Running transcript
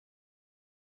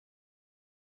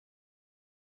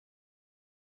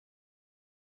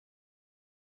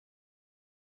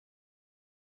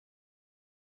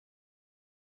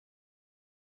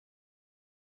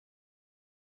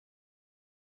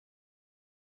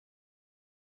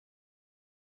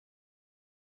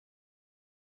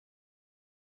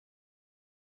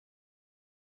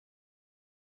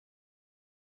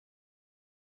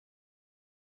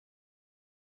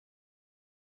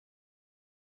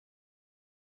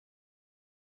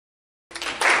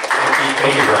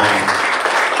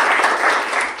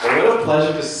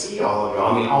pleasure to see all of you.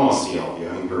 I mean, almost see all of you.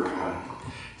 I mean,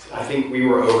 I think we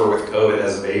were over with COVID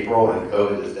as of April, and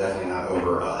COVID is definitely not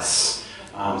over us.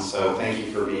 So thank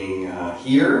you for being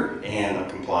here and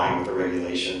complying with the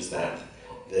regulations that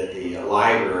the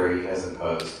library has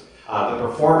imposed. The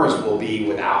performers will be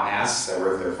without masks,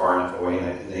 so if they're far enough away,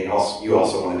 and you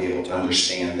also want to be able to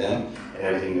understand them and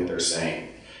everything that they're saying.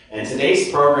 And today's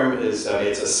program is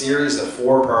it's a series of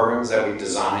 4 programs that we've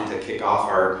designed to kick off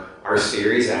our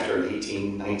series after an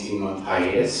 19-month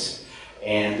hiatus.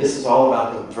 And this is all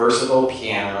about the versatile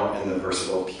piano and the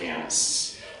versatile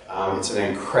pianists. It's an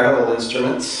incredible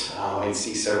instrument. I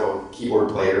see several keyboard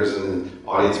players in the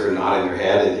audience who are nodding their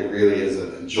head. It really is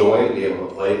a joy to be able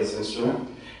to play this instrument.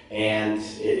 And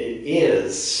it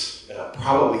is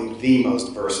probably the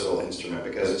most versatile instrument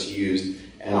because it's used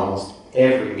in almost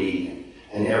every medium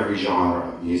and every genre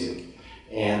of music.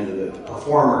 And the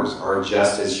performers are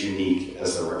just as unique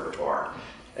as the repertoire.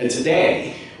 And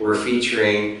today, we're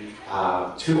featuring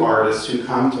 2 artists who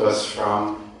come to us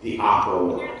from the opera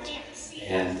world.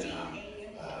 And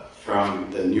from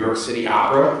the New York City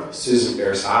Opera, Susan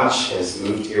Versage has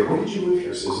moved here. When did you move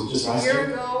here, Susan? Just last year? A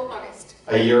year ago, August.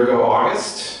 A year ago,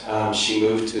 August. She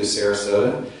moved to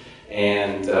Sarasota,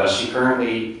 and she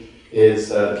currently is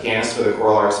the pianist for the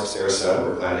Choral Arts of Sarasota.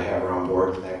 We're glad to have her on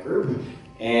board with that group.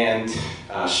 And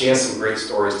she has some great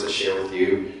stories to share with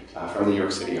you from the New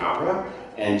York City Opera.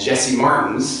 And Jesse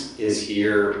Martins is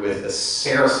here with the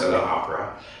Sarasota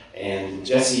Opera. And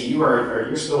Jesse,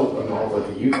 you're still involved with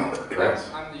the youth opera, correct?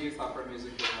 I'm the youth opera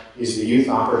music director. He's the youth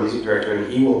opera music director,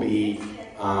 and he will be,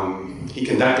 he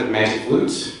conducted Magic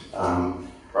Flute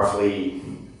roughly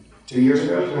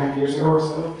 2.5 years ago or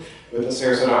so with the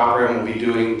Sarasota Opera, and we'll be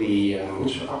doing the,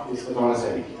 which opera is the Donna's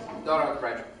Eddie? Daughter of the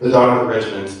Regiment. The Daughter of the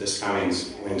Regiment this coming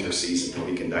winter season.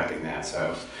 He'll be conducting that,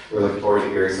 so we're looking forward to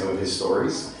hearing some of his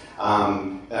stories.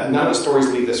 None of the stories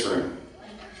leave this room.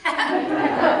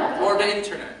 Or the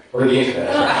internet. Or the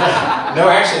internet. No,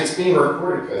 actually, it's being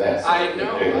recorded for that. So I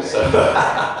know.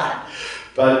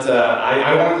 But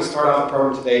I wanted to start off the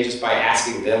program today just by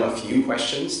asking them a few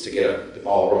questions to get the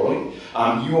ball rolling.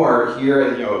 You are here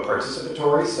at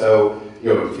participatory, so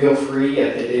feel free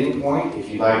at any point if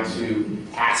you'd like to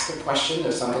ask a question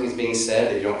if something is being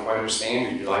said that you don't quite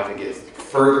understand or you'd like to get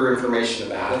further information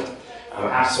about it.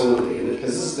 Absolutely,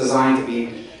 because this is designed to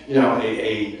be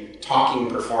a talking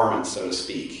performance, so to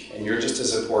speak, and you're just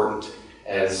as important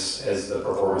as the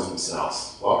performers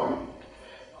themselves. Welcome.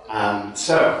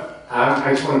 So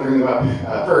I just want to bring them up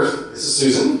first. This is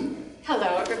Susan.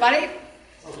 Hello, everybody.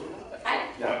 Hi.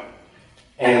 No.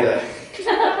 And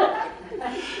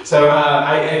so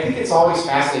I think it's always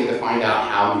fascinating to find out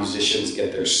how musicians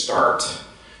get their start,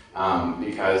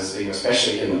 because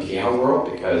especially in the piano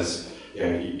world, because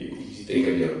you think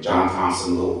of John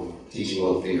Thompson, teaching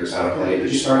little fingers how to play. Did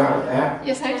you start out with that?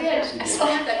 Yes, I did. I still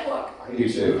have that book. I do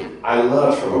too. Yeah. I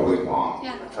love From a Wigwam.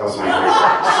 Yeah. That was my favorite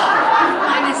part.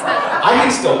 I missed that. I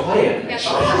can still play it,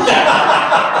 actually.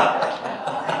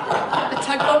 The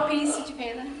tugboat piece, did you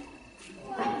pay that?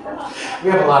 We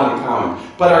have a lot in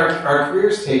common. But our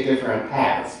careers take different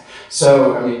paths.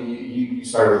 So, I mean, you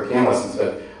started with piano lessons,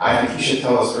 but I think you should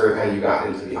tell us sort of how you got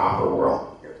into the opera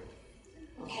world.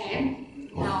 Okay.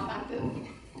 Now,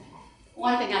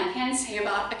 one thing I can say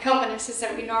about accompanists is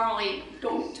that we normally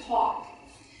don't talk.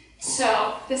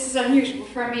 So this is unusual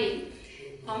for me.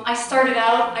 I started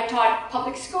out, I taught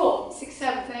public school, 6th,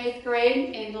 7th, and 8th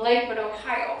grade in Lakewood,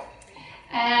 Ohio.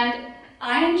 And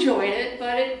I enjoyed it,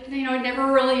 but it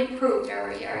never really improved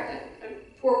every year. The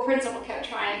poor principal kept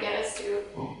trying to get us to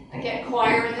get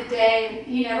choir in the day, and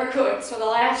he never could. So the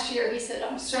last year he said,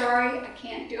 I'm sorry, I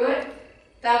can't do it.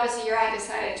 That was the year I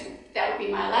decided that would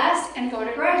be my last and go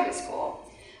to graduate school.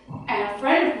 And a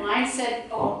friend of mine said,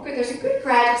 oh, good, there's a good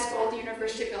graduate school at the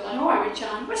University of Illinois with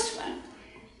John Wistman.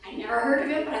 I never heard of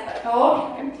it, but I thought,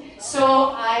 oh, okay. So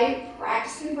I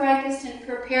practiced and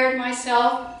prepared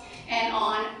myself. And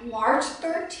on March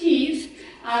 13th,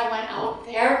 I went out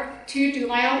there to do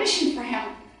my audition for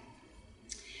him.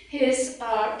 His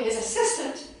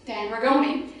assistant, Dan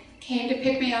Rigoni, came to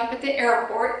pick me up at the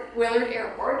airport, Willard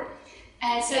Airport,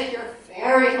 and said, you're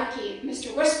very lucky,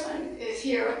 Mr. Wistman is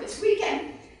here this weekend.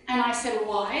 And I said,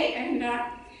 why? And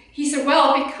he said,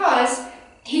 well, because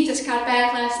he just got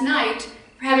back last night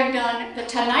for having done The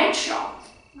Tonight Show.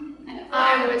 And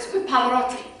I was with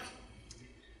Pavarotti.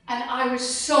 And I was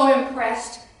so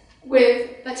impressed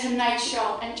with The Tonight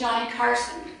Show and Johnny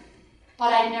Carson.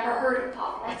 But I'd never heard of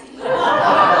Pavarotti.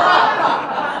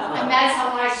 And that's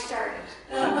how I started.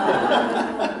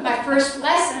 My first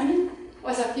lesson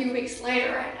was a few weeks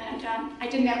later, and I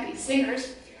didn't have any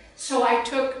singers. So I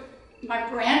took my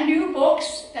brand new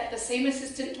books that the same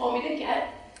assistant told me to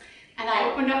get, and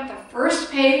I opened up the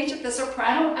first page of the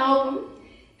soprano album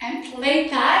and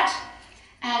played that,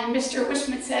 and Mr.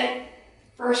 Wishman said,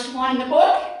 "First one in the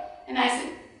book?" And I said,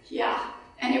 "Yeah,"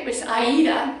 and it was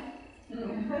Aida.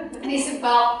 And he said,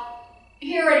 "Well,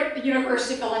 here at the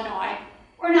University of Illinois,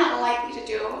 we're not likely to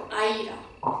do Aida,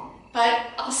 but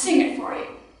I'll sing it for you."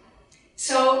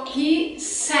 So he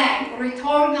sang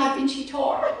Ritorno al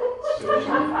Vincitore,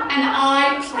 and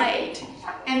I played.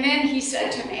 And then he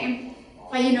said to me,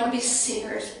 "Well, you know, these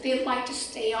singers, they like to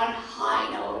stay on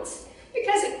high notes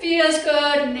because it feels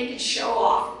good and they can show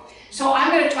off. So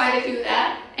I'm going to try to do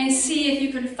that and see if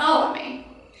you can follow me."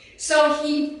 So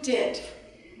he did.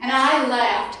 And I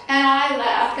laughed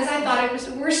because I thought it was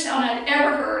the worst sound I'd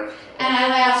ever heard. And I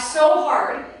laughed so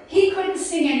hard, he couldn't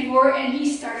sing anymore and he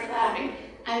started laughing.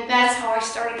 And that's how I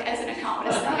started as an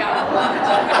accompanist in the opera.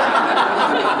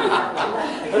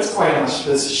 That's quite an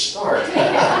auspicious start.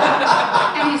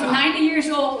 And he's 90 years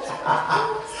old,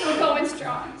 still going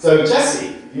strong. So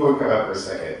Jesse, you will come up for a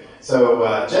second. So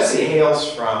Jesse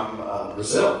hails from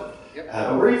Brazil. Yep.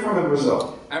 Where are you from in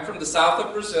Brazil? I'm from the south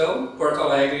of Brazil. Porto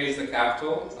Alegre is the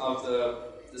capital of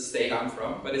the state I'm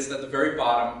from, but it's at the very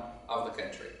bottom of the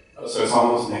country. So it's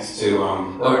almost next to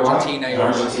Argentina.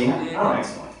 Argentina? Mm-hmm. Oh,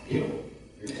 excellent. Beautiful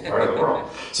part of the world.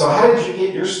 So how did you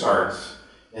get your start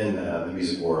in the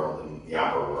music world and the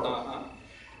opera world?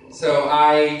 So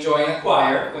I joined a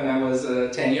choir when I was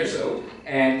 10 years old,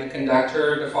 and the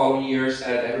conductor the following year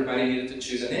said everybody needed to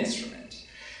choose an instrument.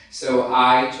 So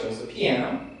I chose the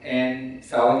piano and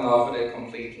fell in love with it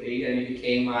completely, and it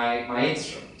became my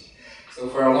instrument. So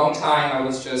for a long time I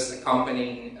was just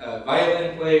accompanying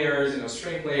violin players,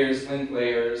 string players, wind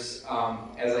players.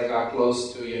 As I got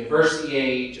close to university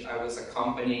age, I was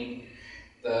accompanying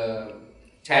the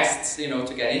tests,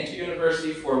 to get into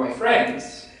university for my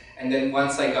friends. And then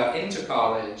once I got into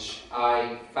college,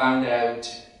 I found out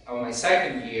on my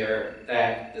second year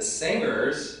that the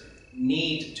singers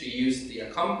need to use the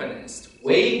accompanist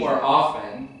way more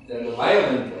often than the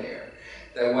violin player.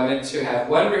 That wanted to have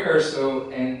one rehearsal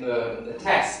and the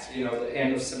test, the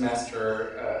end of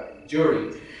semester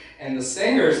jury. And the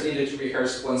singers needed to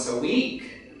rehearse once a week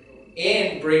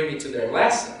and bring me to their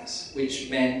lessons, which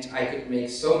meant I could make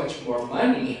so much more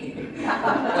money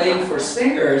playing for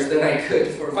singers than I could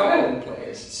for violin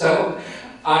players. So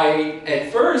I,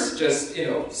 at first, just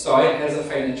saw it as a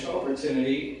financial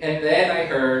opportunity, and then I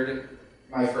heard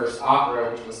my first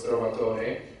opera, which was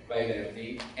Trovatore by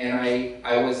Verdi, and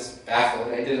I was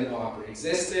baffled. I didn't know opera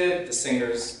existed. The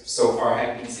singers so far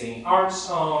had been singing art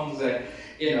songs, and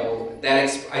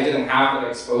I didn't have that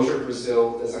exposure.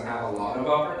 Brazil doesn't have a lot of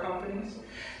opera companies.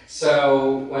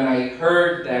 So when I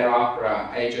heard that opera,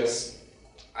 I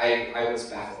was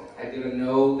baffled. I didn't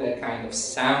know that kind of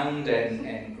sound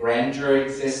and grandeur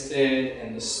existed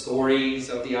and the stories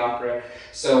of the opera.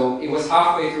 So it was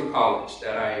halfway through college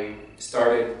that I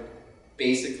started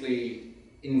basically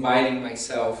inviting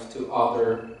myself to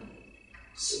other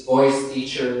voice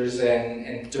teachers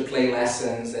and to play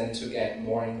lessons and to get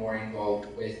more and more involved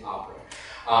with opera.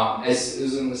 As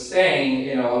Susan was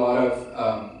saying, a lot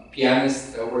of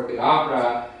pianists that work with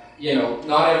opera,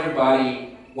 not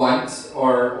everybody wants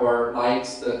or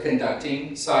likes the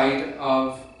conducting side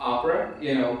of opera.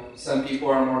 Some people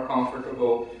are more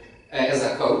comfortable as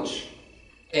a coach.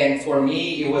 And for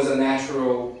me, it was a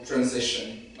natural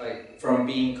transition, like from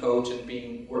being coach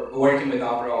and working with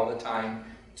opera all the time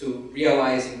to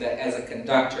realizing that as a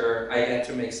conductor, I get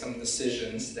to make some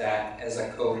decisions that as a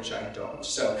coach I don't.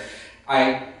 So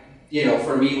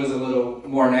for me, it was a little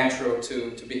more natural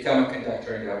to become a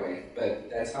conductor in that way, but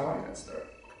that's how I got started.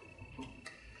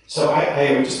 So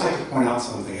I would just like to point out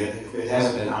something. It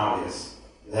hasn't been obvious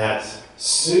that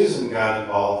Susan got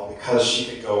involved because she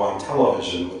could go on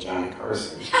television with Johnny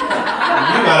Carson. You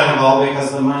got involved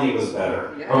because the money was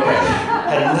better. Yeah. Okay.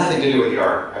 Had nothing to do with the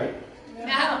art, right?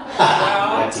 No.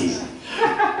 I'm teasing.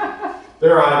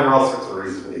 There are all sorts of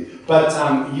reasons.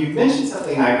 But you mentioned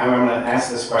something, I'm going to ask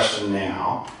this question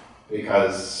now,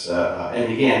 because,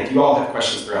 and again, if you all have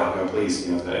questions throughout, please,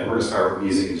 and we're going to start with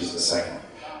music in just a second.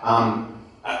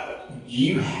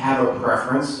 You have a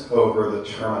preference over the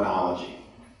terminology,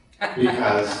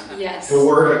 because Yes. the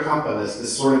word accompanist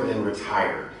has sort of been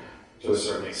retired to a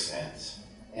certain extent.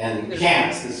 And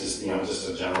pianist is just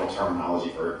a general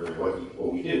terminology for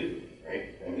what we do,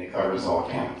 right? I mean, it covers all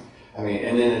pianists. I mean,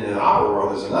 and then in the opera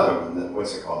world, there's another one.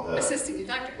 What's it called? Assistant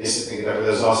conductor. The assistant conductor.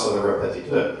 There's also the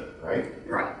repetiteur, right?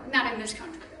 Right. Not in this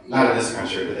country. Not in this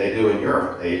country, but they do in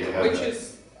Europe. They have Which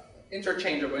is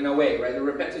interchangeable in a way, right? The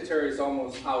repetiteur is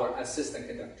almost our assistant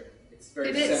conductor. It's very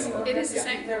It is. similar. It is the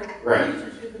same. Right.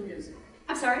 Teaches you the music.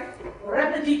 I'm sorry? The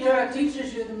repetiteur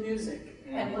teaches you the music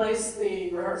and plays the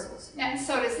rehearsals. And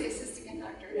so does the assistant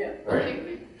conductor. Yeah.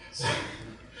 Right.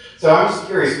 So I'm just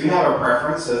curious, do you have a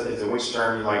preference as to which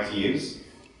term you like to use?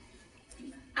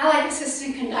 I like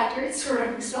assistant conductor. It's sort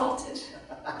of exalted.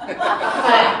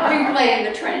 But we play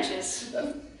in the trenches.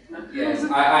 Yes,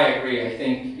 I agree. I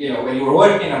think, when you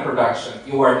work in a production,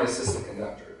 you are the assistant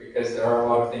conductor because there are a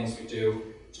lot of things we do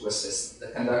to assist the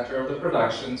conductor of the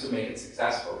production to make it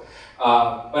successful.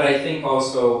 But I think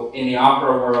also in the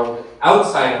opera world,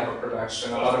 outside of a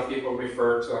production, a lot of people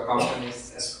refer to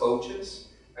accompanists as coaches.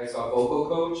 Right? So a vocal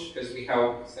coach, because we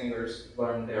help singers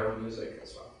learn their music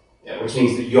as well. Yeah, which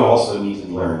means that you also need to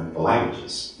learn the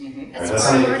languages. Mm-hmm. Right? That's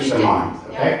something to keep in mind.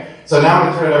 Okay. Yeah. So now I'm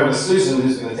going to turn it over to Susan,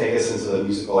 who's going to take us into the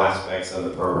musical aspects of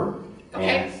the program.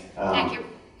 Okay. And, Thank you.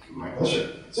 My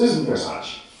pleasure. Susan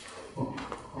Versage.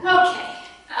 Okay.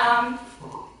 I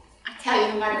tell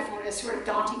you, the microphone is sort of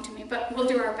daunting to me, but we'll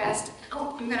do our best.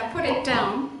 Oh, I'm going to put it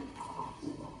down.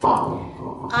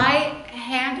 I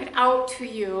handed out to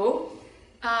you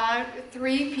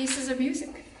 3 pieces of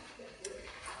music.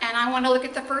 And I want to look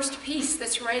at the first piece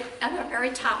that's right at the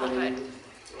very top of it.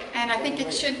 And I think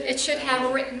it should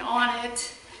have written on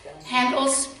it,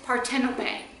 Handel's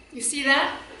Partenope. You see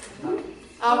that?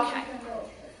 Okay.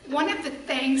 One of the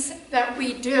things that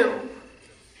we do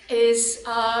is,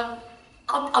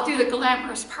 I'll do the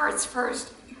glamorous parts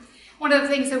first. One of the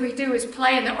things that we do is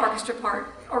play in the orchestra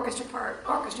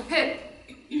pit.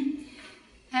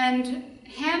 And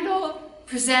Handel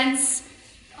presents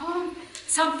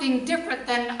something different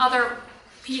than other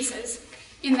pieces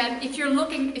in that if you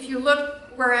look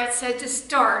where it said to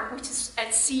start, which is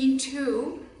at scene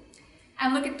 2,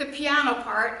 and look at the piano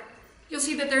part, you'll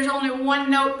see that there's only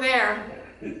one note there.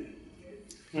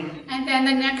 And then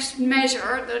the next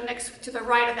measure, the next to the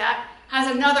right of that, has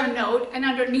another note, and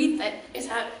underneath it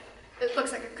it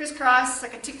looks like a crisscross,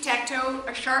 like a tic-tac-toe,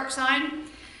 a sharp sign.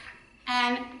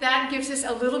 And that gives us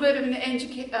a little bit of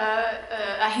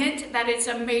a hint that it's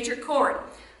a major chord.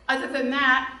 Other than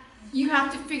that, you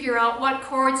have to figure out what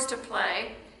chords to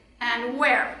play and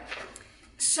where.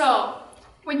 So,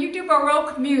 when you do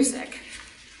Baroque music,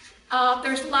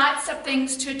 there's lots of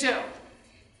things to do.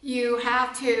 You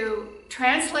have to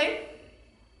translate,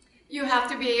 you have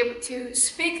to be able to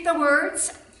speak the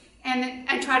words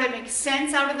and try to make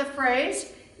sense out of the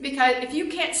phrase, because if you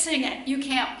can't sing it, you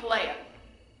can't play it.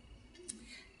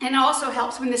 And it also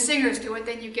helps when the singers do it,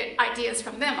 then you get ideas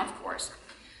from them, of course.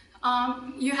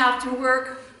 You have to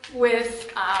work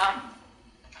with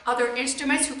other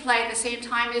instruments who play at the same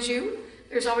time as you.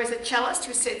 There's always a cellist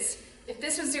who sits. If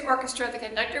this was the orchestra, the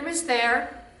conductor was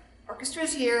there, orchestra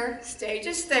is here, stage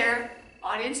is there,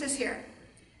 audience is here.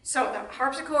 So the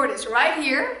harpsichord is right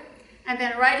here, and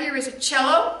then right here is a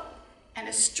cello and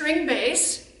a string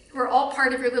bass, who are all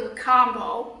part of your little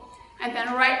combo. And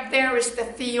then right there is the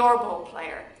theorbo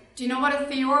player. Do you know what a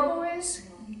theorbo is?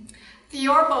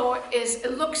 Theorbo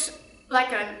it looks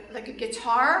like a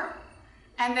guitar,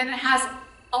 and then it has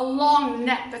a long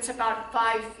neck that's about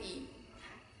 5 feet.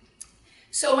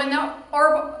 So when the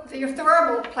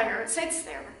theorbo player sits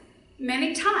there,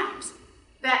 many times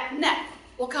that neck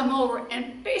will come over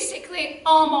and basically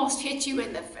almost hit you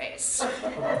in the face.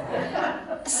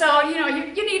 So,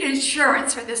 you need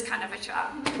insurance for this kind of a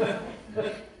job.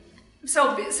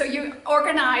 So you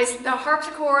organize the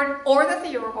harpsichord or the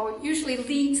theorbo usually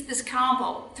leads this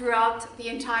combo throughout the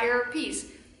entire piece.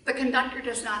 The conductor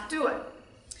does not do it.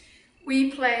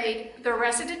 We played the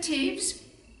recitatives,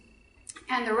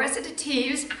 and the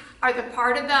recitatives are the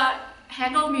part of the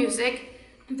Handel music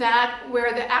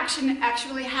where the action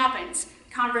actually happens.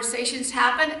 Conversations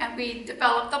happen, and we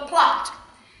develop the plot.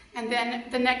 And then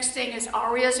the next thing is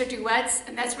arias or duets,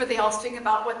 and that's where they all sing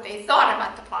about what they thought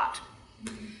about the plot.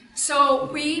 So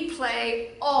we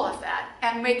play all of that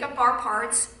and make up our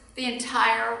parts the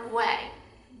entire way.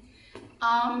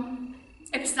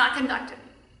 It's not conducted,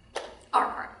 our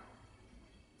part.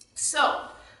 So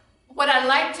what I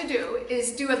like to do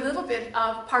is do a little bit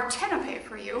of Partenope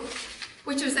for you,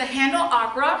 which is a Handel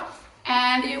opera,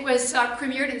 and it was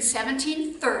premiered in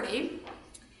 1730.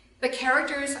 The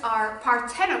characters are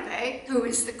Partenope, who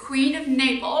is the Queen of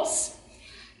Naples,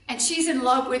 and she's in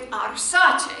love with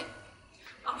Versage.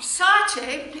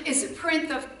 Versage is a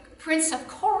prince of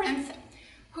Corinth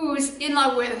who's in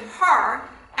love with her,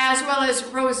 as well as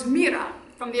Rosmira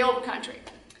from the Old Country.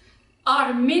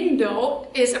 Armindo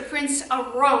is a prince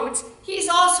of Rhodes. He's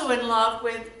also in love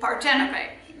with Partenope.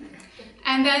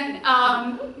 And then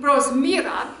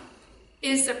Rosmira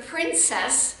is the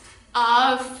princess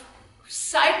of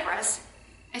Cyprus,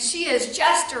 and she has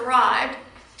just arrived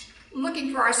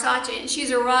looking for Versage, and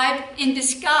she's arrived in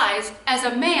disguise as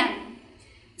a man.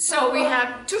 So we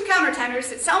have two countertenors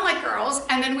that sound like girls,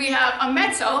 and then we have a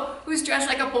mezzo who's dressed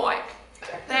like a boy.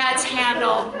 That's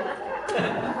Handel.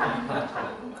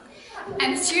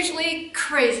 And it's usually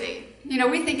crazy. You know,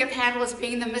 we think of Handel as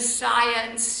being the Messiah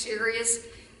and serious.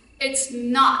 It's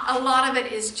not. A lot of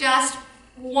it is just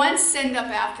one send-up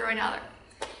after another.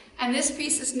 And this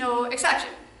piece is no exception.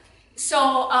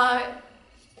 So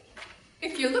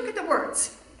if you look at the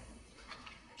words,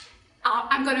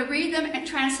 I'm going to read them and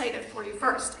translate it for you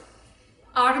first.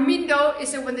 Armindo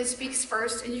is the one that speaks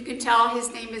first, and you can tell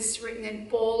his name is written in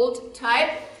bold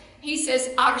type. He says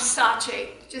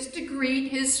Versage, just to greet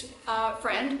his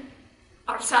friend.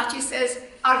 Versage says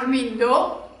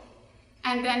Armindo,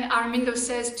 and then Armindo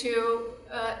says to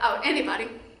anybody,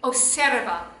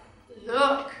 Osserva,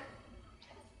 look.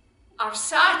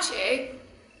 Versage,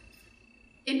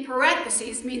 in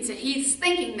parentheses, means that he's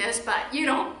thinking this, but you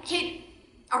don't,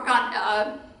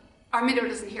 Armindo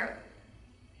doesn't hear it.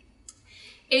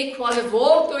 E quale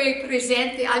volto è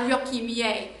presente agli occhi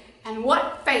miei, and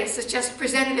what face has just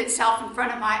presented itself in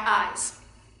front of my eyes.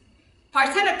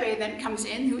 Partenope then comes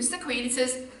in, who's the queen, and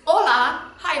says,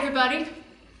 hola, hi everybody,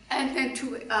 and then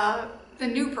to the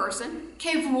new person,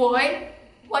 che vuoi,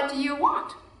 what do you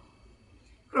want?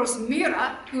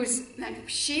 Rosmira,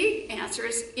 she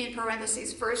answers in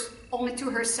parentheses first, only to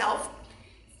herself,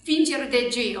 fingere de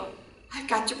Gio, I've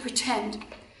got to pretend.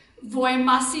 Voi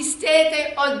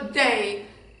m'assistete o Dei,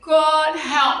 God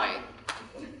help me.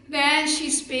 Then she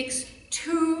speaks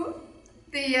to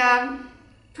the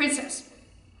princess,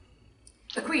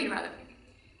 the queen rather.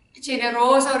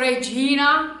 Generosa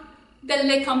regina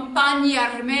delle campagne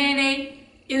armene,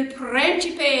 il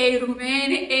principe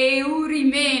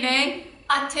Eurimene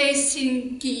a te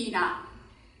s'inchina.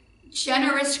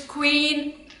 Generous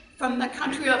queen from the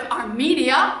country of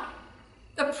Armenia,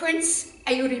 the prince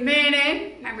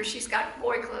Eurimene, remember she's got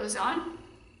boy clothes on,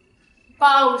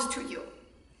 bows to you.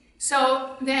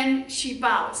 So then she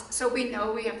bows. So we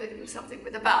know we have to do something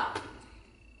with a bow.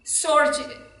 Sorgi,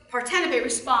 Partenope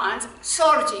responds,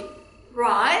 Sorgi,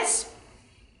 rise,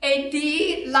 e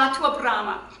di la tua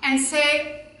brama, and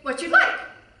say what you like.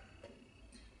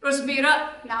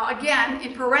 Rosmira, now again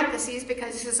in parentheses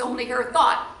because this is only her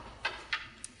thought.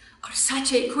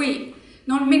 Versage qui,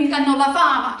 non m'inganno la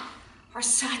fama.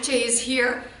 Versage is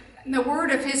here. And the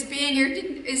word of his being here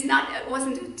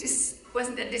wasn't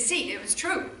a deceit, it was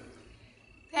true.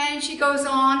 Then she goes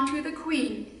on to the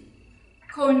queen.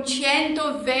 Con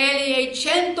 100 veli e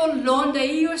 100 londe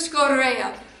io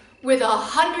scorrea. With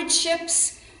 100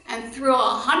 ships and through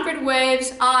 100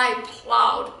 waves I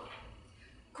plowed.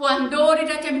 Quando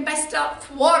rida tempesta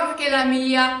fuor che la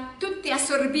mia, tutti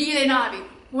assorbì le navi.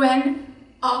 When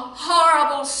a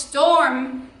horrible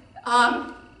storm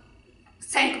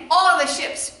sank all the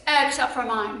ships except for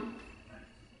mine.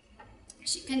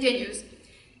 She continues,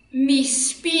 mi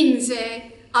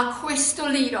spinse a questo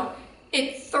lido.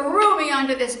 It threw me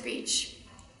onto this beach.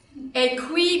 E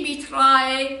qui mi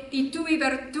trae di tui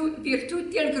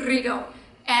virtuti al grido.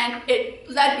 And it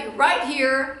led me right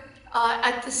here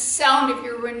at the sound of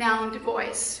your renowned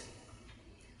voice.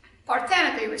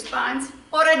 Partenope responds,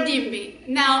 ora dimmi,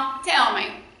 now tell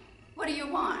me, what do you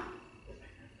want?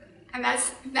 And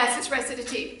that's his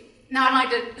recitative. Now I'd like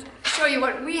to show you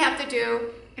what we have to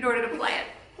do in order to play it.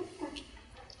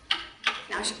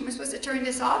 Now, am I supposed to turn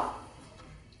this off?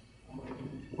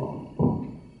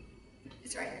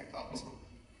 It's right here.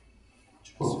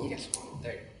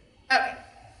 There you go. Okay,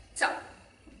 so.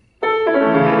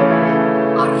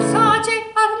 Versage,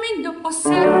 Armindo,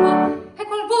 osserva, e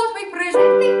qual volto hai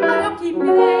presenti agli occhi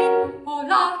miei, o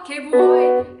là che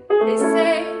vuoi, e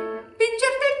sei,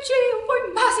 vincerte Dio, poi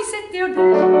basi sette o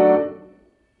dei.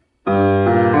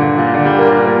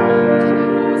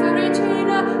 Generosa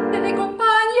regina delle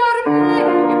compagne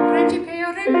armene, il principe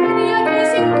Eurimene a te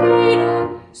s'inchina,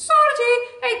 sorgi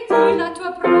e di la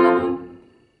tua brama.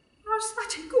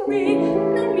 Versage qui,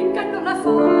 non mi inganno la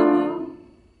fama.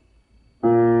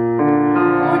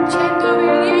 Con 100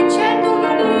 veli e 100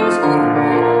 luni io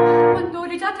scorrerò, quando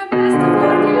rida tempesta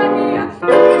forte la mia,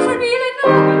 tutti assorbì le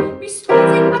navi, mi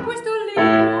spinse a questo lido,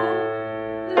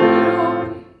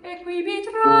 e qui mi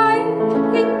trai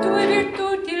di tue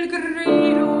virtuti il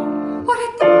grido. Ora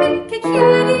dimmi che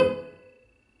chiedi.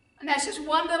 And that's just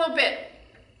one little bit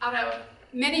out of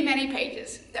many, many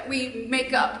pages that we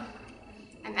make up.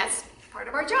 And that's part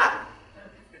of our job.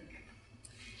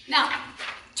 Now,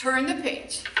 turn the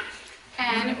page.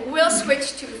 And we'll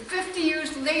switch to 50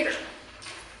 years later.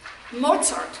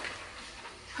 Mozart,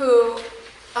 who,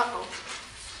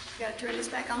 gotta turn this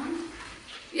back on?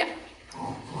 Yeah.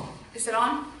 Is it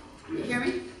on? You hear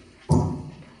me?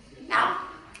 Now?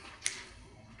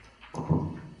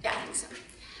 Yeah, I think so.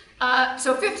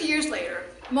 So 50 years later,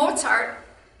 Mozart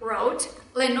wrote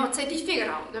Le Nozze di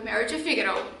Figaro, The Marriage of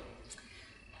Figaro.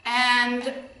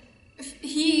 And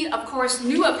he, of course,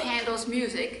 knew of Handel's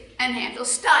music and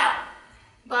Handel's style.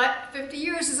 But 50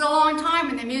 years is a long time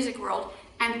in the music world,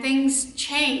 and things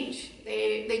change.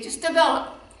 They just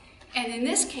develop. And in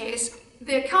this case,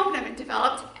 the accompaniment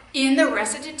developed in the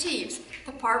recitatives,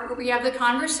 the part where we have the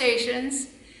conversations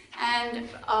and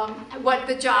what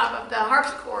the job of the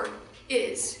harpsichord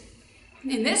is.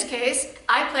 In this case,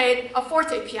 I played a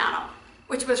forte piano,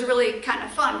 which was really kind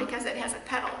of fun because it has a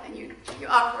pedal and you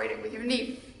operate it with your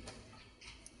knee.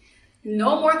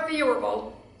 No more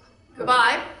theorbo,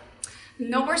 goodbye.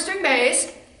 No more string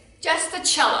bass, just the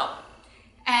cello.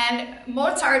 And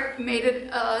Mozart made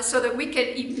it so that we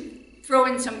could even throw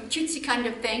in some cutesy kind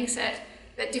of things that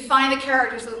define the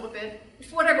characters a little bit,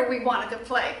 whatever we wanted to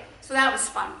play. So that was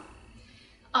fun.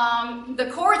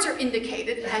 The chords are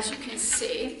indicated, as you can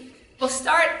see. We'll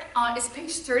start on, it's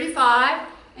page 35,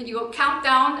 and you will count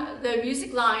down the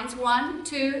music lines, 1,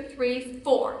 2, 3,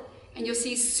 4, and you'll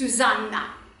see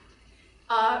Susanna.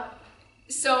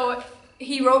 So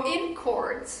he wrote in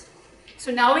chords.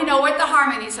 So now we know what the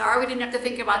harmonies are. We didn't have to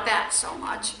think about that so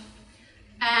much.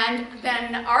 And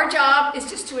then our job is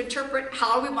just to interpret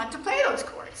how we want to play those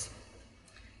chords.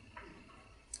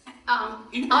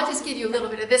 I'll just give you a little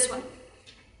bit of this one.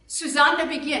 Susanna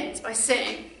begins by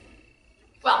saying,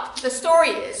 well, the story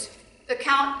is, the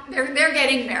count, they're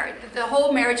getting married. The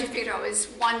whole marriage of Figaro is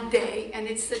one day, and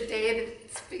it's the day that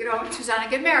Figaro and Susanna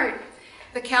get married.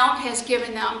 The Count has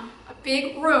given them a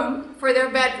big room for their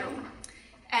bedroom.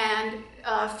 And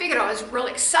Figaro is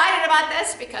really excited about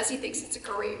this because he thinks it's a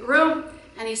great room,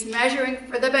 and he's measuring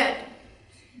for the bed.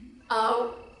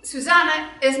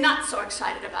 Susanna is not so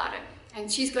excited about it, and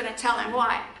she's going to tell him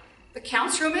why. The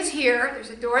Count's room is here, there's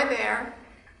a door there,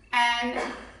 and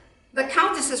the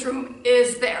Countess's room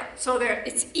is there, so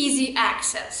it's easy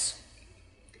access.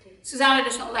 Susanna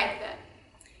doesn't like that.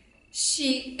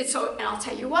 And I'll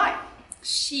tell you why.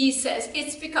 She says,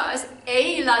 it's because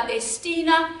è la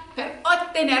destina per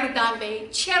ottener da me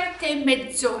certe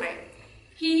mezz'ore.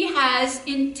 He has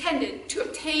intended to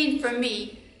obtain from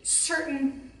me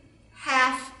certain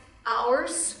half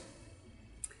hours,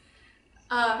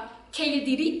 che il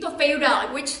diritto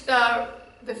feudale, which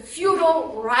the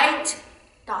feudal right, ...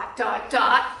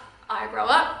 I grow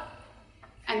up.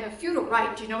 And the feudal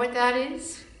right, do you know what that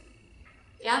is?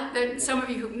 Yeah, some of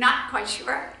you who are not quite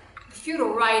sure. The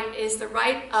feudal right is the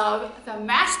right of the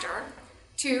master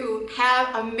to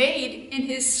have a maid in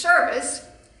his service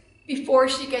before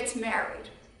she gets married.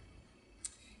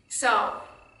 So,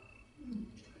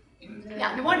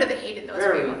 yeah, no wonder they hated those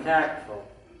people. Very tactful.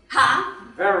 Huh?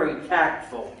 Very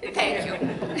tactful. Thank you.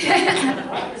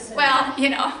 Well, you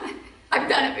know, I've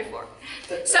done it before.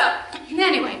 So,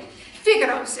 anyway,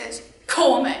 Figaro says,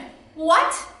 come?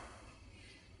 What?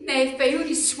 Nei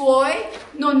feudi suoi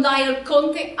non l'ha il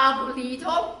conte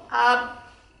abolito?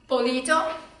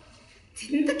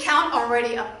 Didn't the Count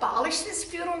already abolish this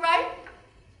feudal right?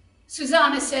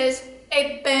 Susanna says,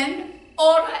 ben,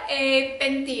 ora è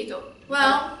pentito.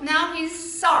 Well, now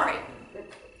he's sorry.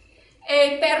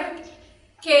 E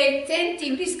perché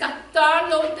tenti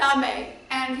riscattarlo da me.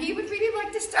 And he would really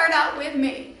like to start out with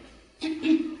me.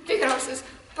 Figaro says,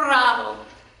 bravo,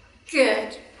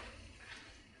 good.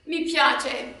 Mi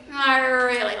piace, I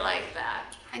really like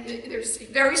that. And they're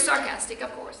very sarcastic,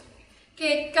 of course.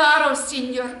 Che caro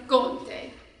signor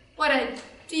Conte. What a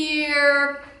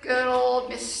dear, good old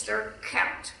Mr.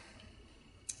 Count.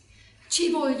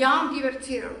 Ci vogliamo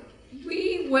divertire.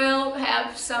 We will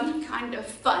have some kind of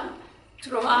fun.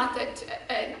 Trovato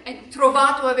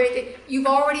avete. You've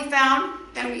already found.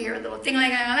 Then we hear a little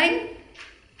ding-a-ling-a-ling.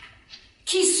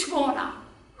 Chi suona?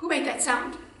 Who made that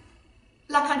sound?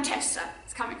 La Contessa.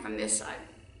 It's coming from this side.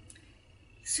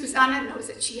 Susanna knows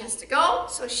that she has to go,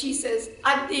 so she says,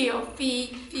 addio,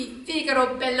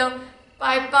 Figaro bello.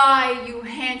 Bye-bye, you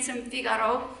handsome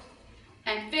Figaro.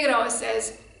 And Figaro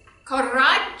says,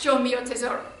 coraggio mio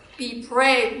tesoro. Be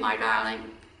brave, my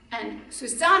darling. And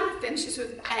Susanna finishes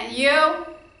with, and you,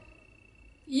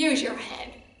 use your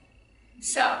head.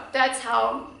 So that's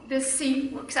how this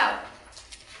scene works out.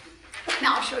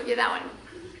 Now I'll show you that one.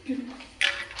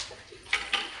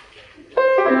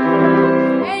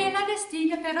 E la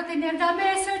destina per ottener da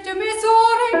me certe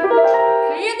misure,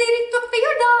 che il diritto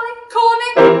feudale, come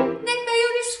nei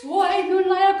feudi suoi non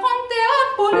l'ha conte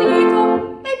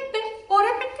abolito, e beh,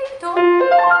 ora pentito,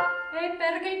 e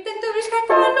perché intento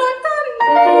riscattarlo da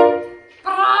me.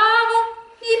 Bravo,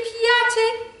 mi piace,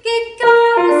 che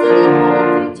caro signor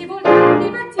Conte, ci vuole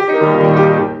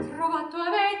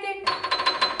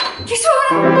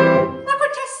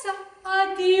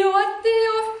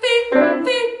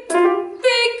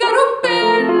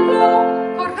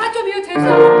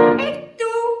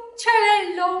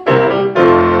do.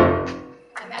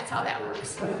 And that's how that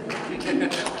works. Okay.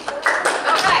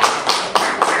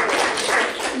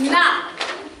 Now,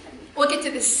 we'll get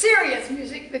to the serious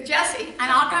music with Jesse,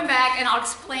 and I'll come back and I'll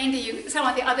explain to you some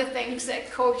of the other things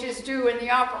that coaches do in the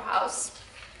Opera House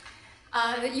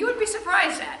that you would be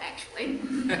surprised at, actually.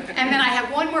 And then I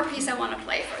have one more piece I want to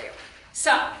play for you.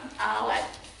 So, I'll let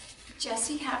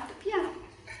Jesse have the piano.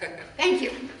 Thank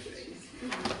you.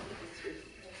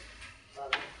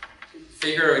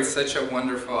 Figaro is such a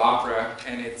wonderful opera,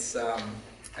 and it's,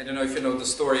 I don't know if you know the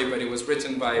story, but it was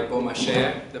written by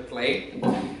Beaumarchais, the play.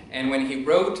 And when he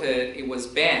wrote it, it was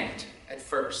banned at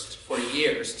first for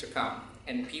years to come.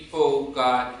 And people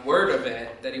got word of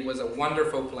it, that it was a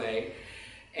wonderful play,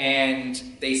 and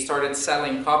they started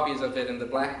selling copies of it in the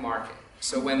black market.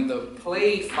 So when the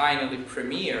play finally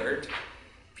premiered,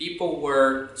 people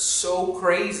were so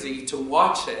crazy to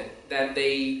watch it that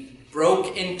they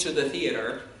broke into the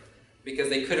theater because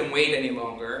they couldn't wait any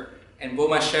longer, and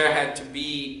Beaumarchais had to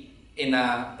be in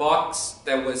a box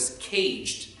that was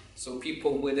caged so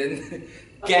people wouldn't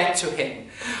get to him.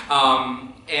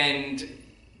 And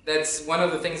that's one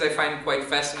of the things I find quite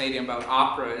fascinating about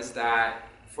opera, is that,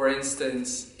 for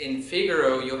instance, in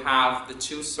Figaro you have the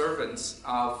two servants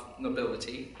of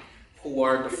nobility who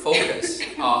are the focus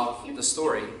of the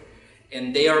story,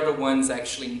 and they are the ones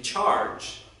actually in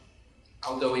charge,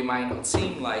 although it might not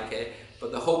seem like it.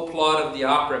 But the whole plot of the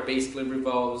opera basically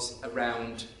revolves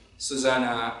around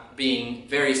Susanna being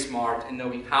very smart and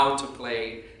knowing how to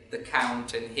play the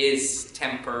Count and his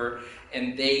temper,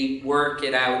 and they work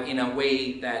it out in a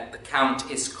way that the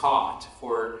Count is caught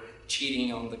for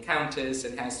cheating on the Countess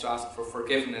and has to ask for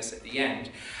forgiveness at the end.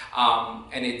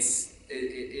 And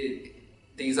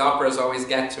these operas always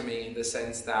get to me in the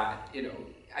sense that, you know,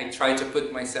 I try to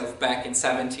put myself back in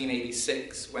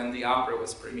 1786 when the opera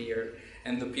was premiered,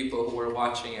 and the people who were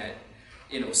watching it,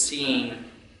 you know, seeing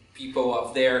people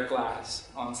of their class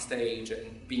on stage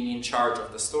and being in charge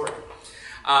of the story.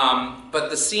 But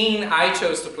the scene I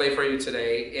chose to play for you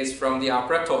today is from the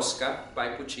opera Tosca by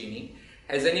Puccini.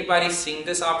 Has anybody seen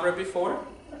this opera before?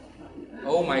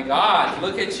 Oh my God,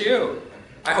 look at you.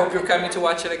 I hope you're coming to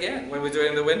watch it again when we do it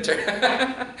in the winter.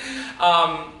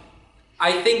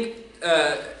 I think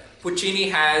Puccini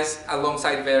has,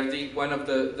 alongside Verdi, one of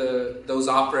those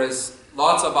operas,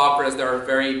 lots of operas that are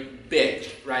very big,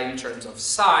 right, in terms of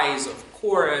size, of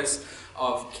chorus,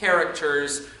 of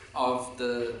characters, of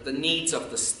the needs of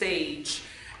the stage.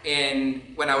 And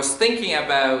when I was thinking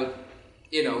about,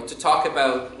 you know, to talk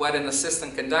about what an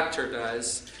assistant conductor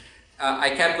does,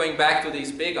 I kept going back to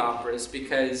these big operas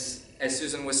because, as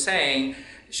Susan was saying,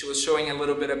 she was showing a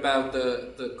little bit about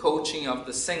the coaching of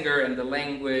the singer and the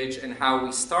language and how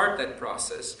we start that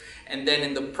process. And then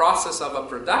in the process of a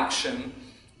production,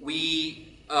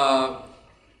 we are,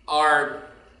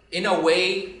 in a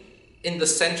way, in the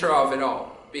center of it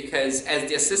all. Because as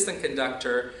the assistant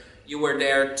conductor, you were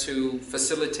there to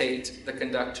facilitate the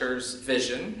conductor's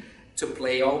vision, to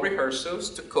play all rehearsals,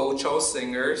 to coach all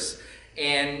singers,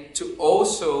 and to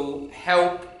also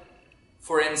help,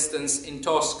 for instance, in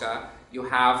Tosca, you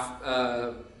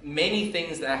have many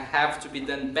things that have to be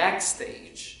done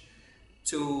backstage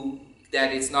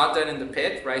that it's not done in the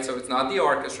pit, right? So it's not the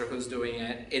orchestra who's doing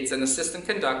it. It's an assistant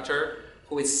conductor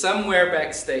who is somewhere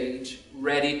backstage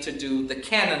ready to do the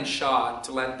cannon shot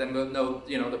to let them know,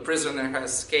 you know, the prisoner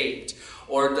has escaped,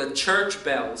 or the church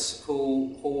bells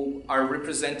who are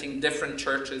representing different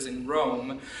churches in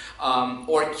Rome,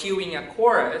 or cueing a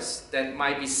chorus that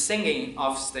might be singing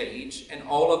off stage, and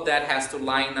all of that has to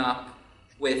line up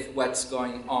with what's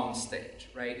going on stage,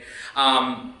 right?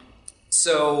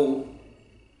 So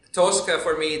Tosca,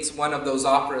 for me, it's one of those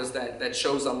operas that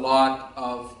shows a lot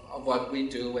of what we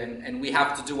do, and we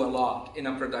have to do a lot in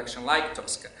a production like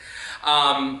Tosca.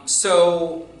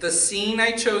 So the scene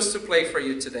I chose to play for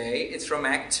you today is from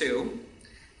Act 2,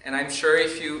 and I'm sure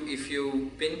if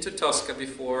you've been to Tosca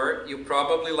before, you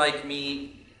probably, like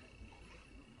me,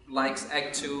 likes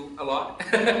Act 2 a lot.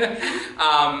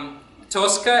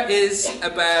 Tosca is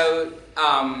about,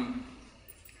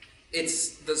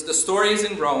 the story is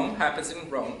in Rome, happens in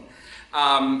Rome,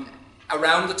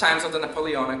 around the times of the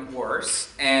Napoleonic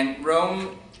Wars, and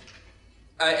Rome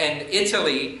and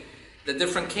Italy, the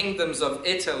different kingdoms of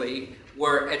Italy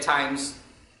were at times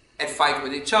at fight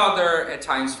with each other, at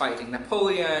times fighting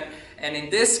Napoleon, and in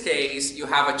this case you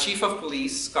have a chief of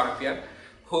police, Scarpia,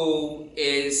 who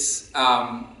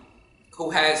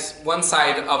has one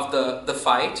side of the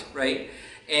fight, right?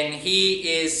 And he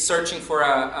is searching for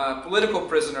a political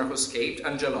prisoner who escaped,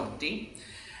 Angelotti.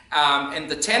 And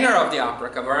the tenor of the opera,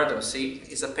 Cavaradossi,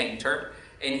 is a painter,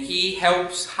 and he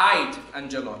helps hide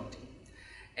Angelotti.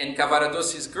 And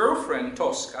Cavaradossi's girlfriend,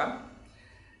 Tosca,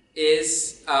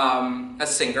 is a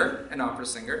singer, an opera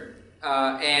singer,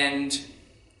 and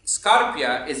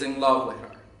Scarpia is in love with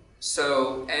her.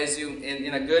 So as you,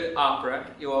 in a good opera,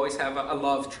 you always have a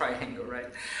love triangle,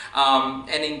 right?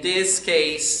 And in this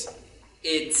case,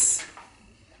 it's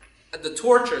the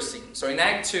torture scene. So in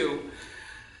Act 2,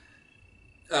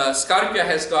 Scarpia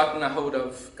has gotten a hold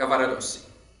of Cavaradossi,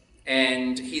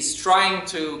 and he's trying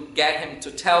to get him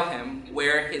to tell him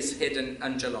where he's hidden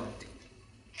Angelotti.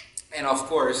 And of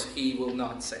course, he will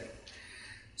not say.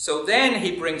 So then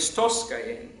he brings Tosca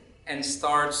in and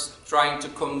starts trying to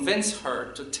convince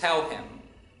her to tell him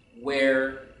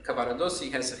where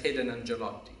Cavaradossi has hidden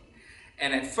Angelotti.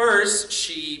 And at first,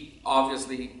 she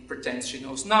obviously pretends she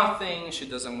knows nothing, she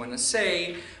doesn't want to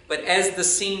say, but as the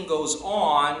scene goes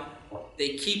on,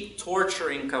 they keep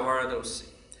torturing Cavaradossi.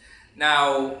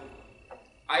 Now,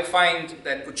 I find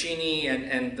that Puccini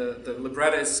and the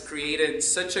librettists created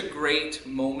such a great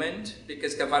moment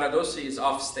because Cavaradossi is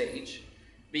off stage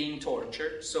being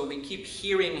tortured, so we keep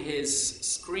hearing his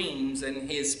screams and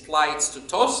his plights to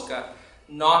Tosca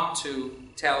not to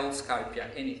tell Scarpia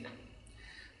anything.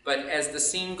 But as the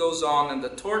scene goes on and the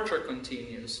torture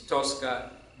continues,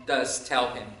 Tosca does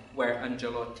tell him where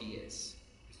Angelotti is.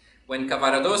 When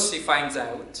Cavaradossi finds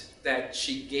out that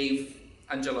she gave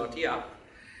Angelotti up,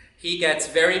 he gets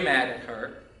very mad at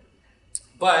her,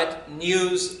 but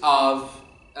news of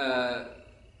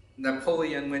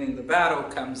Napoleon winning the battle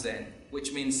comes in,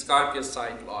 which means Scarpia's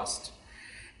side lost.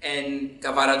 And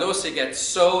Cavaradossi gets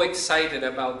so excited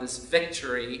about this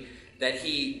victory that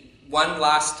he one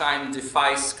last time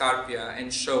defies Scarpia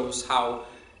and shows how,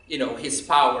 his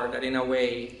power, that in a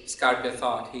way Scarpia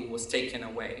thought he was taken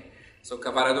away. So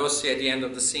Cavaradossi at the end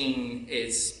of the scene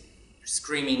is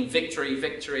screaming victory,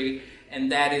 victory, and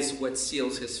that is what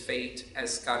seals his fate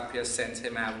as Scarpia sends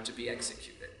him out to be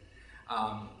executed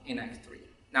in Act 3.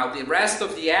 Now the rest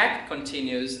of the act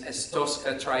continues as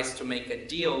Tosca tries to make a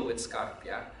deal with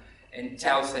Scarpia and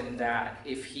tells him that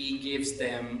if he gives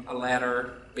them a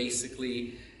letter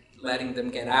basically letting them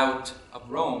get out of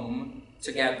Rome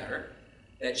together,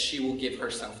 that she will give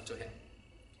herself to him.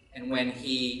 And when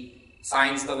he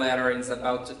signs the letter and is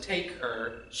about to take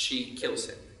her, she kills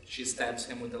him. She stabs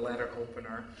him with the letter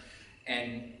opener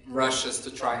and rushes to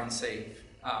try and save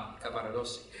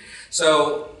Cavaradossi.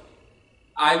 So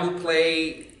I will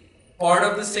play part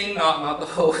of the scene, not the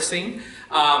whole scene,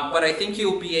 but I think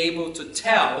you'll be able to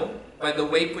tell by the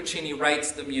way Puccini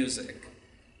writes the music,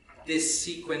 this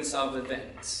sequence of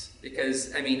events.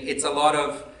 Because, it's a lot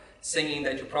of singing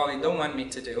that you probably don't want me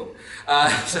to do.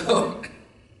 So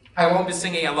I won't be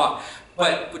singing a lot.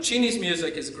 But Puccini's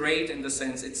music is great in the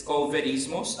sense it's called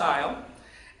Verismo style.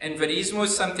 And Verismo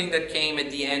is something that came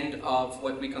at the end of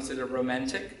what we consider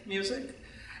romantic music.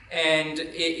 And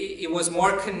it was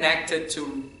more connected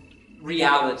to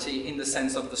reality in the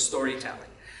sense of the storytelling.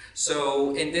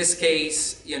 So in this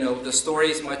case, the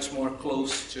story is much more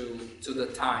close to the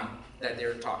time that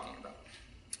they're talking about.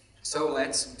 So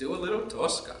let's do a little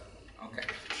Tosca. Okay.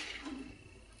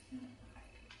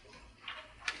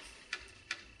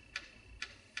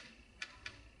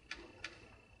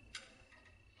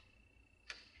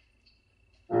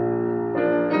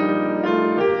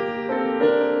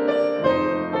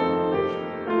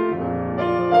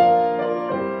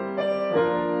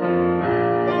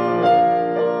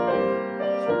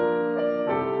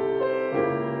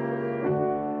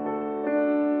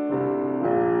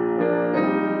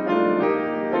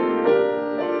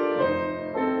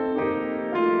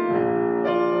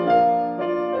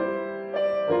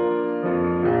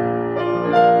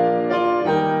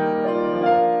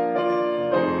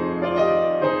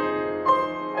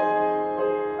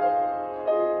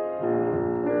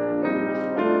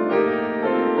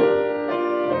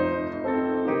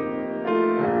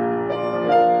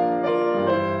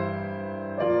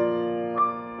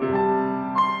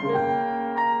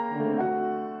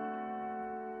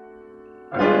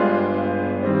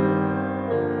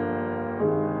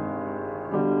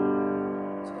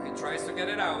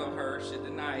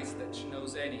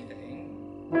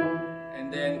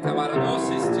 And then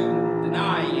Cavaradossi is still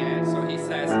denying it, so he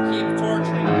says, keep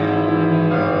torturing him.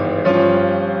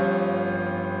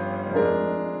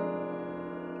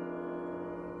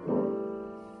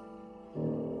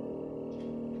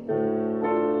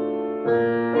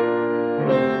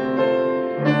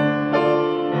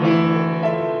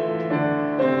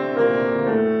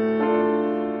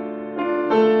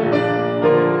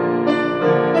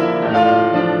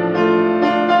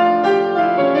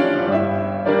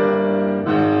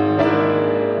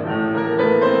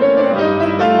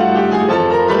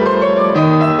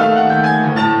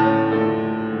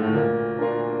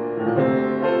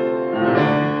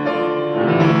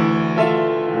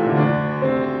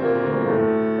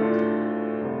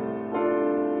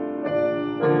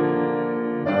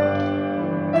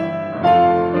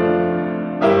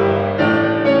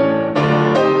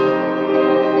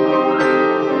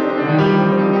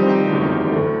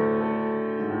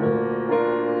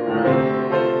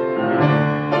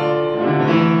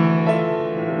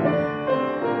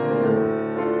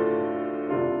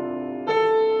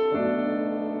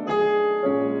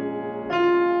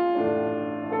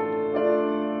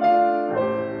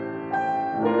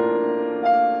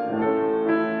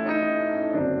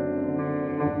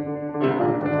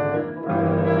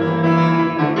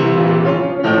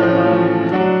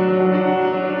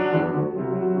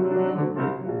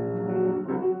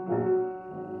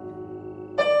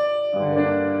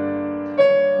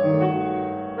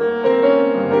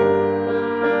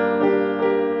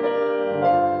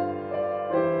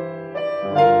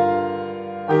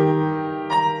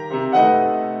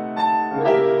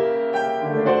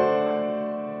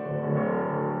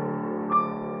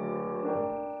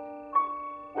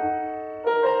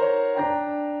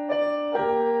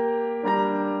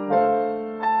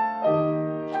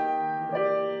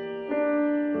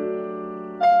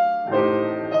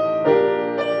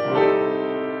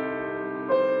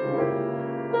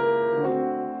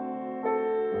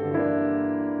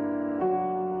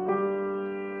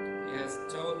 has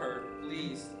told her,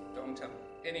 please don't tell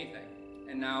anything.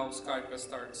 And now Scarpa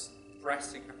starts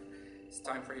pressing her. It's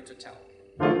time for you to tell.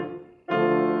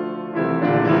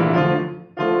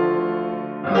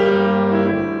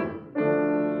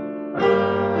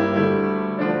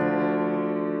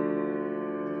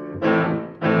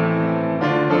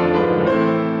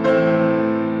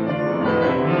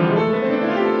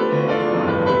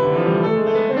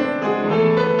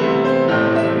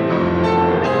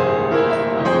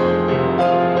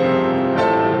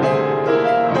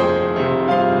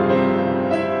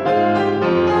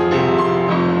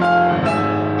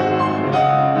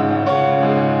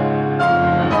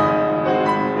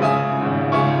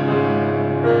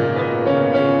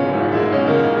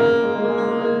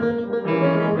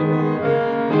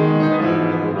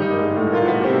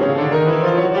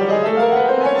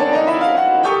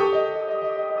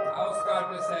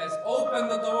 Says, open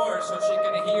the door so she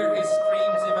can hear his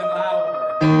screams even louder.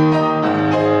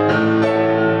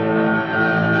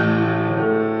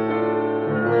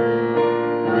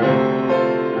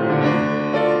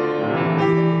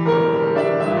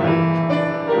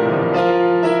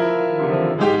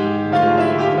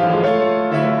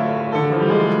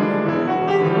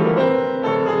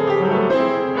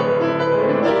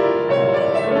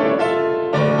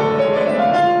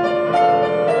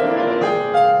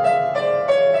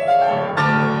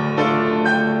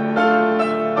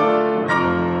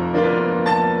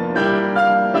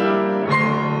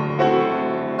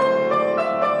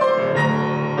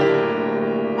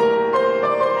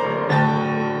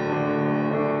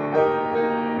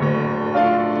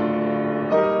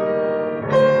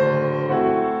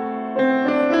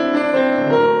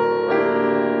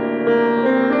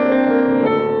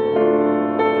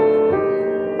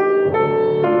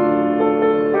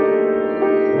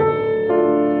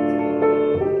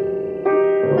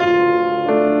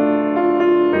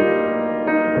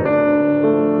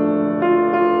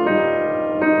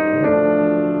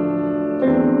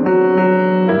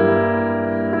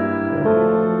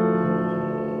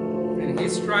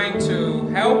 Trying to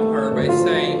help her by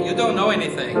saying, you don't know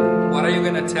anything. What are you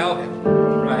going to tell him?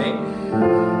 Right?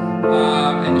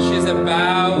 And she's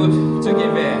about to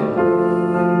give in.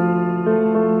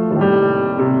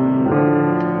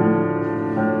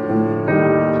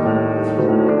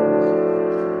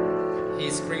 He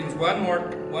screams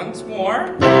once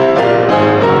more. And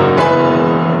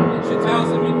she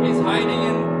tells him he's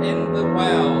hiding in the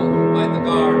well by the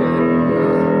garden.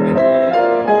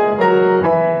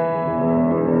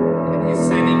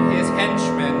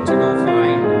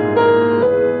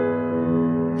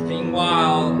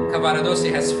 Cavaradossi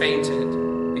has fainted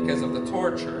because of the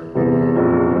torture.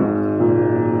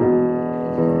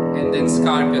 And then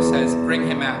Scarpia says, bring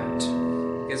him out,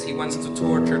 because he wants to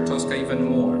torture Tosca even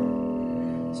more.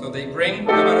 So they bring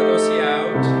Cavaradossi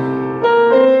out.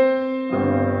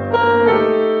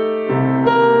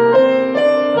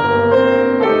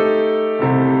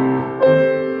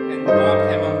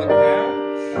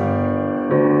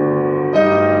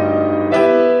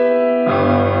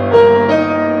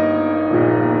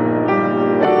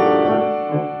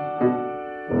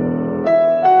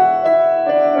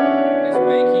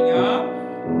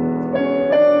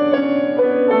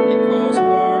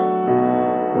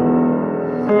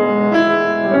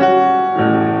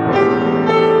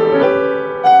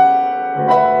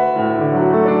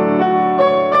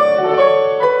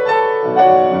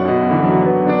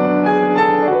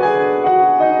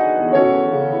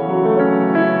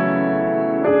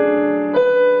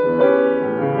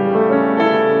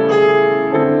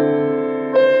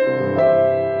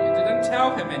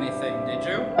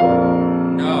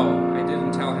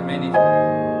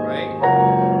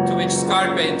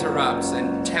 Interrupts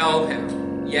and tell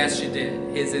him, yes, she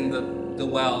did. He's in the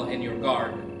well in your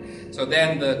garden. So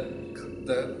then the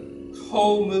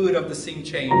whole mood of the scene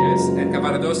changes, and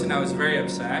Cavaradossi now is very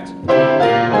upset.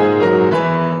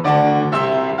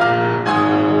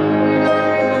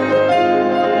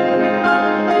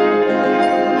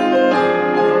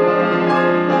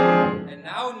 And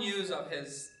now news of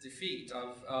his defeat,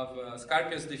 of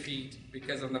Scarpia's defeat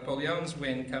because of Napoleon's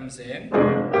win comes in.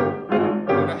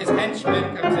 His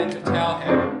henchman comes in to tell him.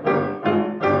 And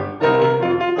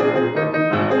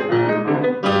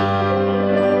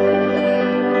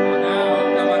now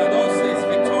Cavaradossi is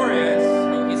victorious,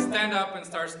 so he stands up and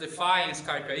starts defying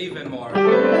Scarpia even more.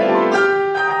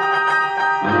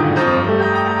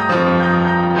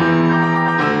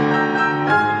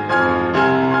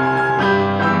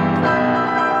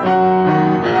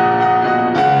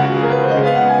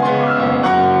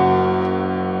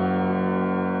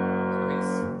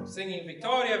 Singing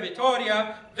Vittoria,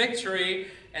 Vittoria, victory,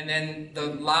 and then the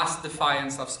last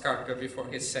defiance of Skarka before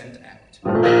he's sent out.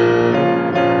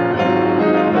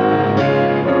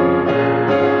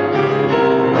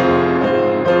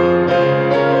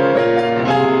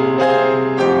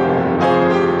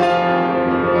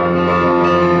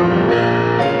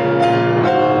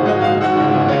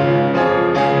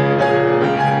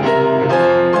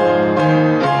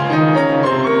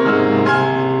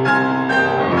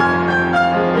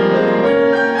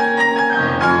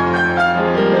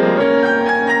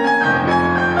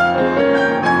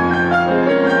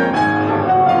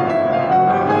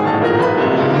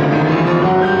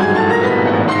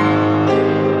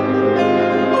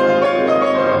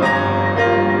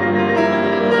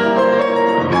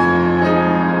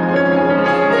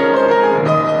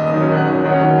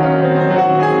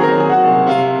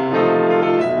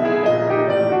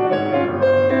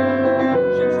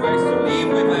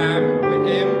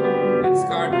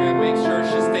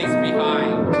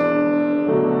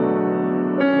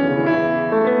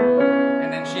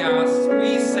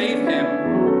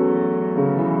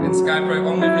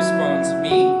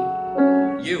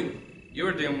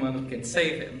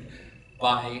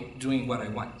 By doing what I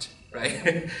want,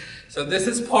 right? So this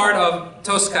is part of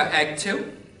Tosca Act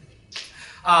 2.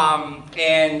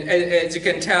 And as you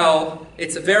can tell,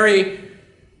 it's very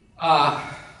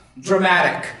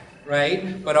dramatic,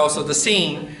 right? But also the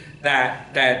scene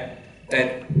that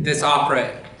this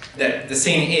opera, that the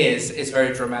scene is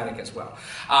very dramatic as well.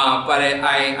 But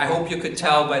I hope you could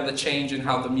tell by the change in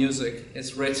how the music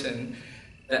is written,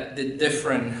 that the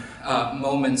different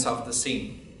moments of the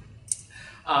scene.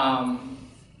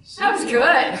 That was good.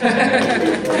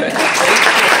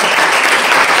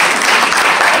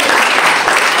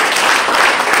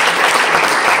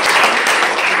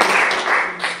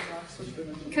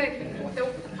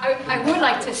 I would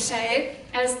like to say,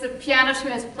 as the pianist who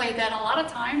has played that a lot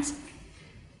of times,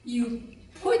 you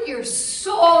put your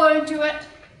soul into it,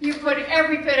 you put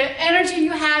every bit of energy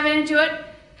you have into it,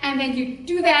 and then you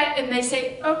do that, and they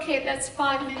say, okay, that's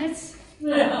 5 minutes,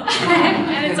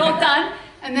 and it's all done.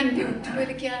 And then you do it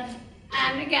again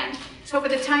and again. So by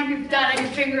the time you've done it, your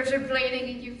fingers are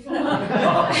bleeding and you...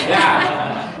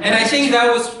 Yeah, and I think that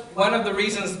was one of the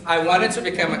reasons I wanted to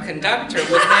become a conductor,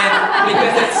 was that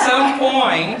because at some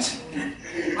point,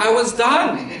 I was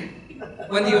done.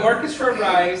 When the orchestra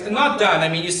arrives, and not done, I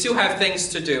mean, you still have things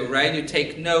to do, right? You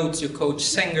take notes, you coach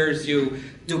singers, you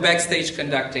do backstage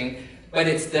conducting, but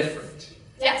it's different.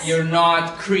 Yes. You're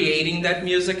not creating that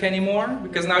music anymore,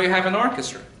 because now you have an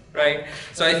orchestra. Right?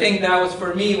 So I think that was,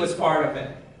 for me, was part of it.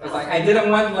 It was like, I didn't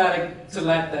want to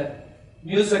let that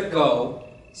music go,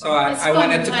 so I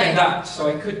wanted to conduct, so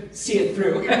I could see it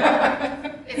through.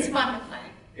 It's fun to play.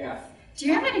 Yeah. Do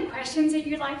you have any questions that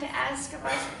you'd like to ask of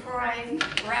us before I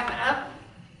wrap it up?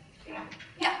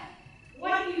 Yeah.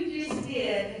 What you just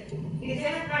did, is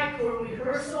that like a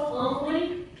rehearsal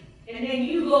only? And then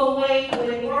you go away when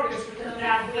the orchestra comes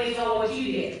out and plays all what you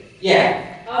did?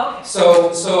 Yeah. Okay.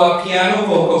 So a piano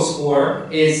vocal score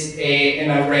is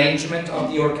an arrangement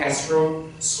of the orchestral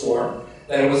score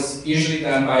that was usually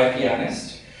done by a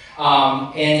pianist.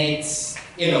 And it's,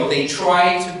 they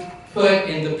try to put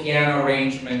in the piano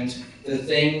arrangement the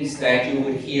things that you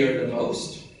would hear the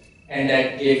most, and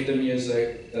that give the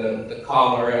music the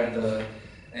color and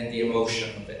the emotion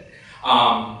of it.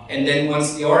 And then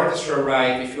once the orchestra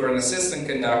arrived, if you're an assistant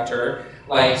conductor,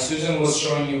 like Susan was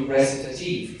showing you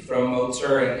recitative from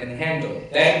Mozart and Handel,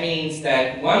 that means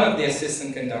that one of the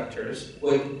assistant conductors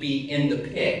would be in the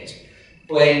pit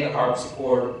playing the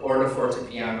harpsichord or the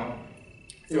fortepiano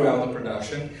throughout the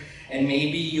production. And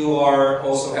maybe you are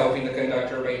also helping the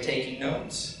conductor by taking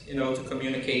notes, to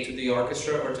communicate to the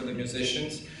orchestra or to the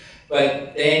musicians.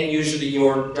 But then usually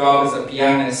your job as a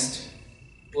pianist,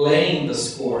 playing the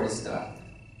score is done,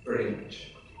 pretty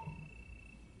much.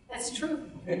 That's true.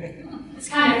 It's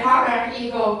kind of hard on our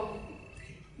ego,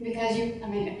 because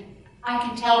I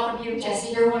can tell from you,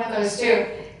 Jesse, you're one of those too.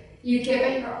 You give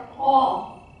it your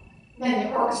all. Then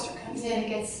the orchestra comes in and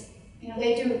gets,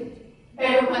 they do.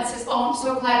 Everyone says, oh, I'm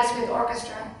so glad it's with the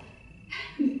orchestra.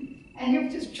 And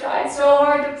you've just tried so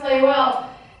hard to play well.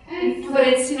 But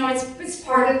it's, it's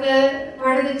part of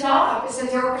the job. Is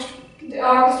that the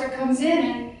orchestra comes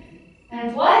in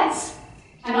and plays.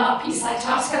 And on a piece like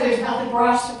Tosca, there's nothing for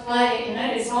us to play in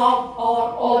it. It's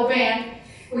all the band.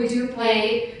 We do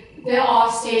play the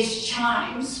offstage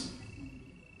chimes.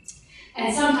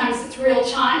 And sometimes it's real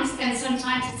chimes, and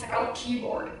sometimes it's like a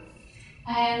keyboard.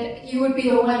 And you would be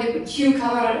the one that would cue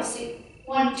Colorado, say,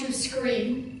 1, 2,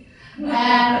 scream.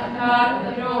 And,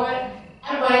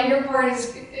 but your part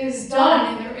is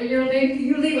done, and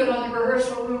you leave it on the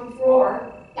rehearsal room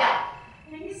floor. Yeah.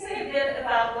 Can you say a bit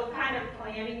about what kind of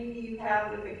planning you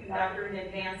have with the conductor in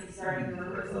advance of starting the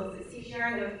rehearsals? Is he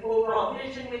sharing the overall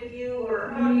vision with you,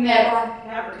 or Never.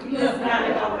 Never. You just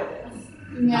gotta go with it.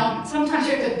 No, sometimes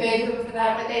you have to beg them for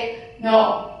that, but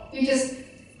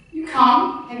you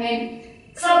come, and then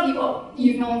some people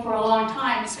you've known for a long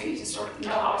time, so you just sort of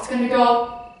know how it's going to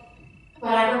go.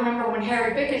 But I remember when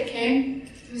Harry Bickett came,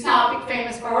 who's now a big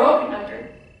famous Baroque conductor,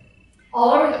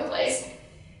 all over the place.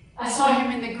 I saw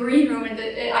him in the green room, and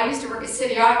I used to work at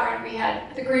City Opera, and we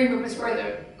had, the green room was where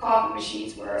the coffee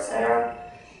machines were, etc.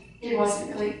 It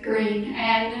wasn't really green,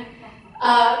 and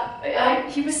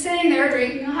he was sitting there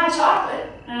drinking hot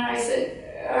chocolate, and I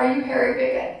said, "Are you Harry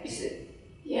Bickett?" He said,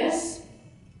 "Yes."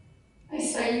 I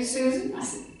said, "Are you Susan?" I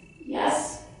said,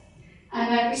 "Yes."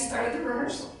 And then we started the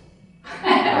rehearsal.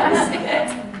 That was it.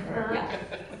 Yeah.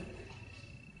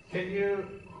 Can you,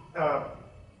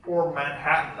 for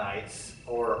Manhattanites,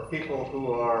 or people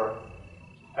who are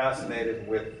fascinated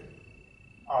with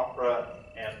opera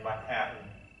and Manhattan,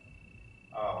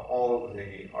 all of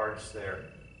the arts there,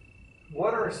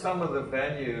 what are some of the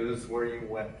venues where you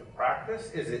went to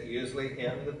practice? Is it usually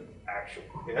in the actual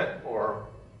pit, or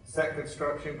set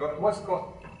construction? What's going?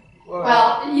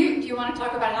 Well, do you want to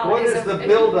talk about how? What is the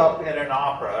build-up in an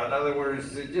opera? In other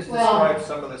words, just describe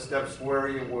some of the steps where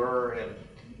you were and.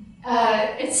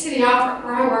 At City Opera,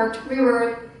 where I worked, we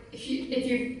were. If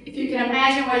you can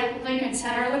imagine what Lincoln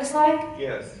Center looks like.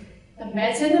 Yes. The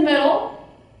Met's in the middle,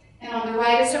 and on the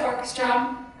right is the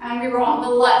orchestra, and we were on the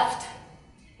left.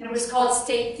 And it was called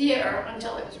State Theater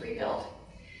until it was rebuilt.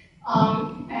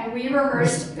 And we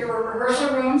rehearsed. There were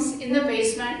rehearsal rooms in the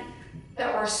basement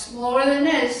that were smaller than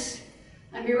this,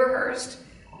 and we rehearsed.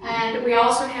 And we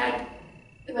also had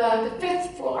the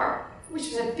fifth floor,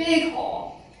 which was a big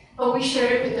hall, but we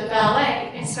shared it with the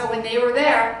ballet. And so when they were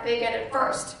there, they get it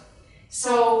first.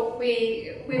 So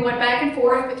we went back and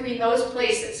forth between those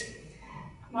places.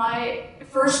 My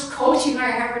first coaching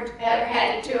I ever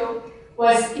had to do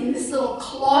was in this little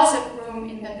closet room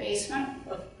in the basement.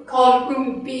 We called it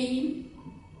Room B.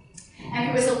 And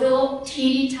it was a little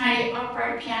teeny tiny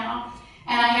upright piano.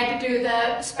 And I had to do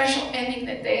the special ending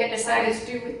that they had decided to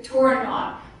do with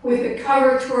Turandot, with the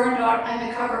cover Turandot and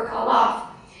the cover Kalaf.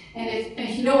 And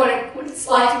if you know what it's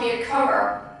like to be a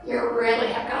cover, you really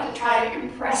have got to try to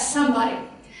impress somebody.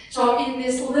 So in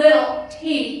this little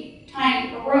teeny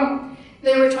tiny room,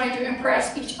 they were trying to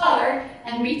impress each other,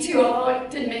 and me too, although it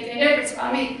didn't make any difference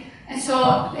about me. And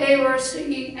so they were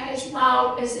singing as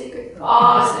loud as they could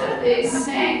possibly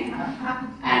sing.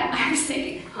 And I was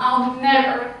thinking, I'll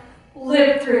never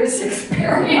live through this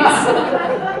experience.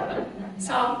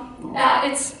 So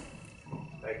it's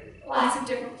lots of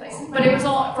different places. But it was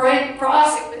all, for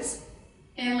us, it was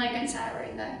in Lincoln Center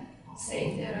in the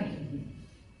State Theater.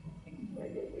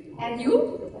 And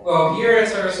you? Well, here at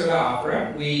Sarasota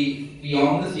Opera, we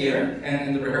own the theater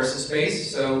and the rehearsal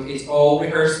space, so it's all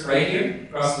rehearsed right here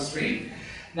across the street.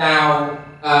 Now,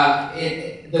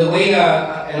 the way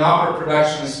an opera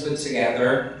production is put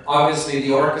together, obviously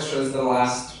the orchestra is the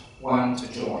last one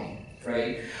to join,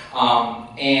 right?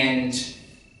 And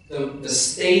the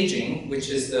staging, which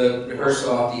is the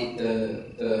rehearsal of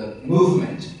the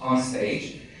movement on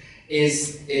stage,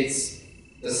 it's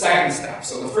the second step.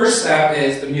 So the first step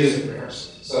is the music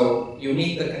rehearsal. So you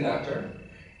meet the conductor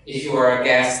if you are a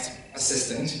guest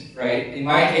assistant, right? In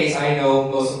my case, I know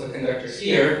most of the conductors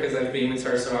here because I've been with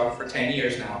Sarasota Opera for 10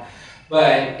 years now.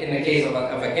 But in the case of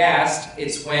a guest,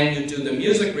 it's when you do the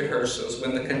music rehearsals,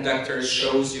 when the conductor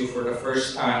shows you for the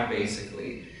first time,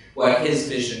 basically, what his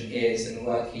vision is and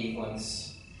what he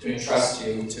wants to entrust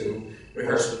you to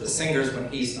rehearse with the singers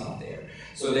when he's not there.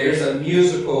 So there's a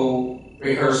musical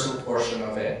rehearsal portion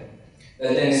of it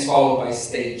that then is followed by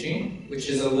staging, which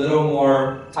is a little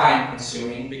more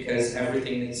time-consuming because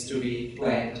everything needs to be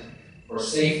planned for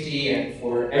safety and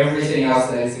for everything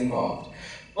else that is involved.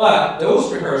 But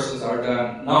those rehearsals are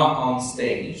done not on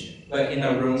stage, but in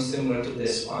a room similar to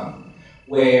this one,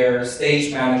 where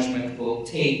stage management will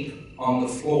tape on the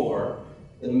floor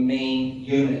the main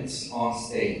units on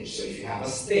stage. So if you have a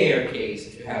staircase,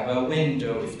 if you have a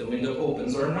window, if the window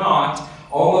opens or not,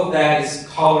 all of that is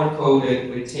color-coded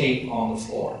with tape on the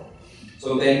floor.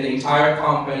 So then the entire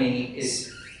company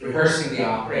is rehearsing the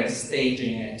opera and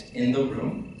staging it in the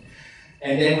room.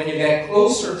 And then when you get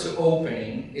closer to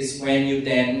opening is when you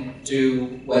then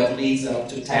do what leads up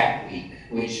to Tech Week,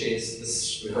 which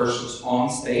is the rehearsals on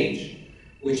stage,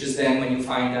 which is then when you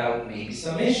find out maybe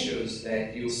some issues,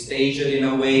 that you stage it in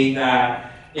a way that,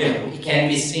 it can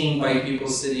be seen by people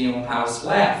sitting on house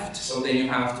left. So then you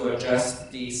have to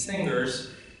adjust the singers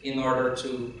in order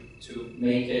to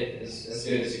make it as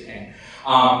good as you can.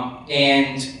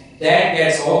 And that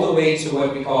gets all the way to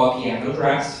what we call a piano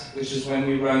dress, which is when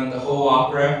we run the whole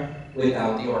opera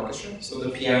without the orchestra. So the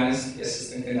pianist, the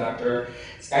assistant conductor,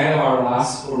 it's kind of our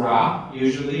last hurrah,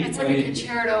 usually. It's like a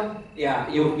concerto.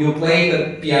 Yeah, you play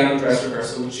the piano dress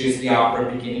rehearsal, which is the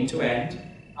opera beginning to end,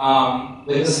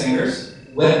 with the singers,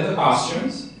 with the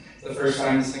costumes. It's the first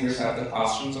time the singers have the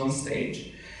costumes on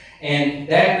stage. And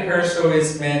that rehearsal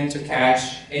is meant to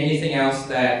catch anything else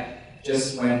that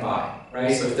just went by,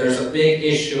 right? So if there's a big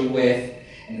issue with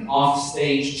an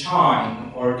off-stage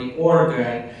chime or the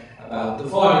organ, about the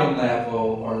volume level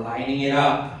or lining it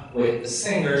up with the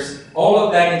singers, all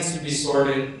of that needs to be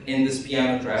sorted in this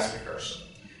piano dress rehearsal.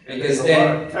 Because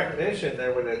then, technician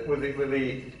there with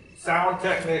the sound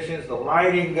technicians, the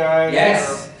lighting guys.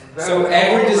 yes. So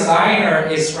every designer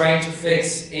is trying to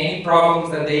fix any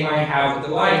problems that they might have with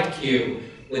the light cue,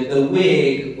 with the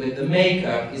wig, with the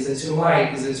makeup. Is it too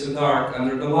light? Is it too dark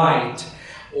under the light?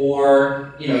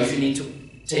 Or, if you need to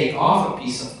take off a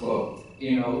piece of cloth,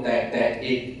 that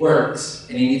it works,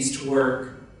 and it needs to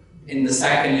work in the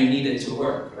second you need it to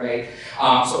work, right?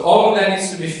 So all of that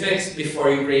needs to be fixed before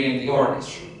you bring in the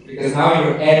orchestra, because now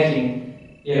you're adding,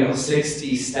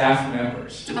 60 staff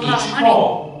members to each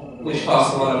hall, which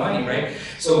costs a lot of money, right?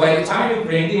 So by the time you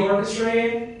bring the orchestra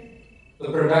in,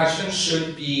 the production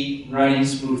should be running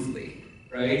smoothly,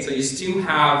 right? So you still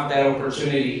have that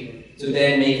opportunity to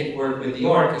then make it work with the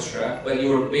orchestra, but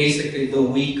you're basically the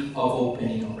week of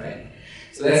opening already.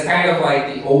 So that's kind of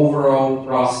like the overall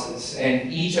process,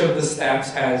 and each of the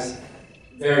steps has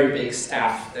very big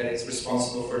staff that is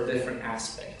responsible for different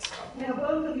aspects. Now,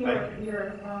 both of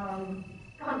your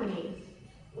companies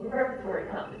were repertory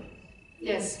companies,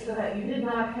 Yes. so that you did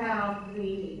not have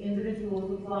the individual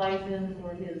who flies in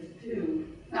for his tube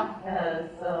No. as,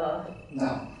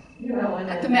 No. and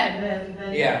At the Met.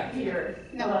 then Yeah. here.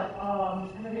 No.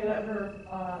 But, have you ever,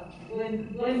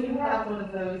 when you have one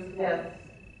of those guests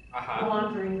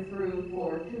wandering through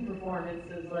for 2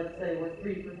 performances, let's say, or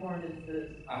 3 performances,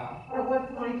 at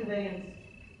what point do they,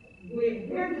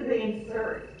 where do they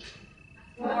insert?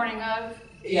 Morning of.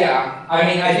 Yeah,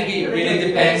 I think it really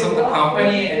depends on the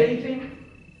company, and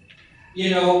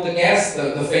the guests,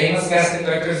 the famous guest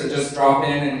conductors that just drop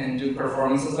in and do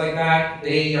performances like that,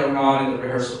 they are not in the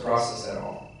rehearsal process at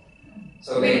all.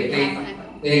 So they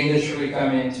literally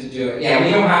come in to do it. Yeah,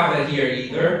 we don't have that here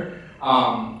either.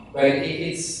 But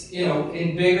it's,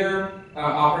 in bigger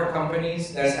opera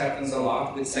companies, that happens a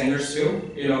lot with singers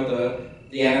too.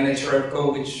 The Anna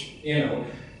Netrebko, which,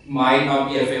 might not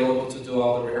be available to do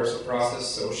all the rehearsal process,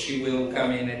 so she will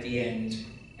come in at the end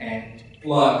and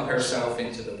plug herself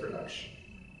into the production.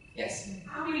 Yes?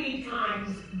 How many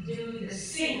times do the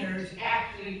singers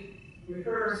actually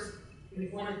rehearse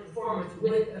before the performance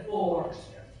with the full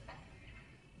orchestra?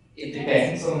 It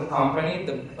depends on the company,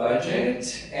 the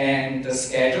budget, and the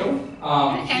schedule.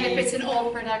 And if it's an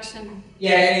old production.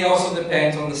 Yeah, and it also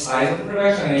depends on the size of the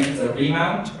production, and if it's a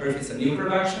remount or if it's a new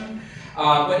production.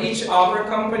 But each opera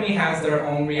company has their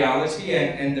own reality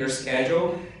and their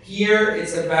schedule. Here,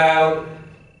 it's about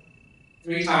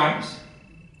 3 times,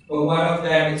 but one of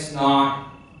them is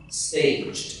not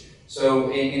staged.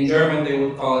 So in German, they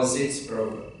would call it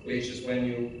Sitzprobe, which is when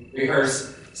you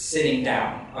rehearse sitting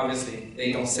down. Obviously,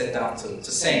 they don't sit down to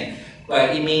sing,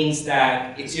 but it means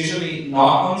that it's usually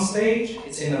not on stage,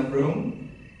 it's in a room,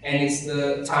 and it's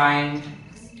the time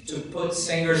to put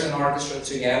singers and orchestra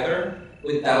together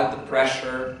without the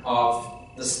pressure of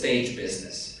the stage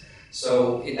business.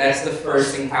 So that's the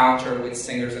first encounter with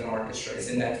singers and orchestra, is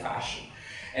in that fashion.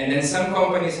 And then some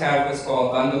companies have what's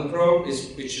called Wandelprobe,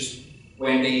 which is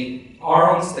when they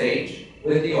are on stage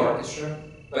with the orchestra,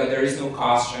 but there is no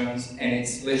costumes, and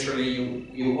it's literally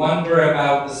you wonder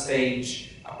about the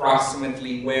stage,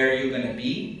 approximately where you're going to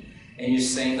be, and you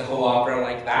sing the whole opera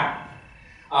like that.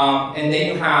 And then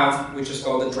you have, which is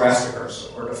called the dress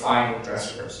rehearsal, or the final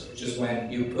dress rehearsal, which is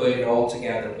when you put it all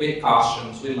together with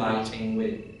costumes, with lighting,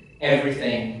 with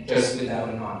everything, just without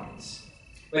an audience.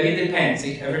 But it depends.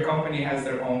 Every company has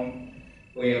their own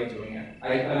way of doing it.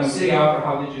 I don't know, City Opera,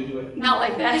 how did you do it? Not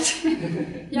like that.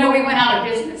 We went out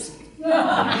of business. And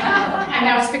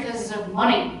that was because of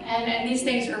money. And these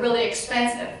things were really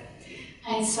expensive.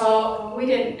 And so we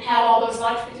didn't have all those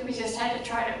luxuries. We just had to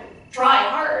try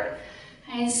hard.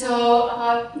 And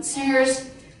so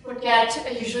singers would get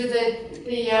usually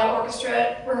the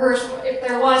orchestra rehearsal if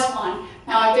there was one.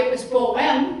 Now, if it was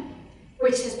Bohème,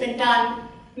 which has been done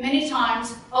many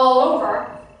times all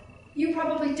over, you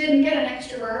probably didn't get an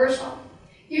extra rehearsal.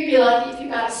 You'd be lucky if you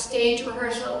got a stage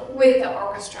rehearsal with the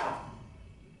orchestra.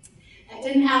 That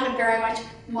didn't happen very much.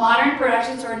 Modern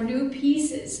productions or new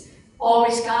pieces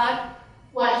always got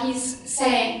what he's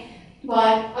saying,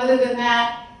 But other than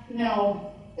that,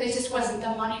 no, there just wasn't the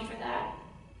money for that.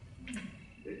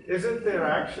 Isn't there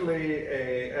actually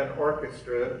an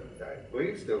orchestra, I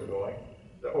believe still going,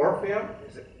 the Orpheum?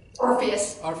 Is it?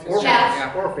 Orpheus. Orpheus.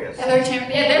 Yeah. Orpheus. Yeah,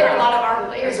 there were a lot of our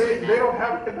players. They don't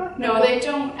have a conductor. No, they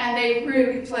don't, and they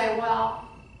really play well.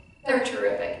 They're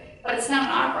terrific. But it's not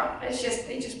an opera. It's just,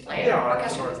 they just play Yeah,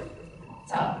 orchestra. orchestra.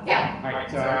 So, yeah. All right,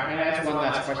 so I'm going to ask one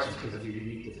last question because if you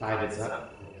need to tie this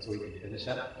up, so we can finish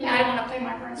up. Yeah, I want to play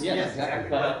my Bernstein. Yes, exactly.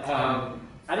 But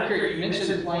I don't care, you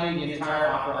mentioned playing the entire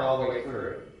opera all the way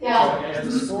through. Yeah. So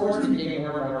as the scores became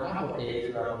more and more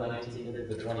complicated throughout the 19th and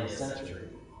the 20th century,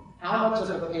 how much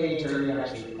of a page are you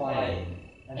actually playing?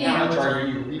 And how much are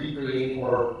you recreating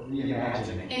or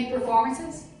reimagining? In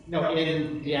performances? No,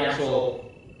 in the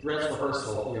actual dress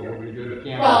rehearsal, you know, when you're doing the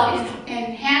piano. Well, in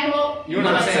Handel, You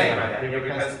know what I'm saying by that?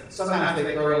 Because sometimes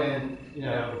they throw in, you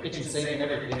know, the kitchen sink and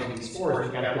everything in these scores,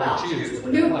 you gotta pick and choose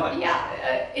what you play.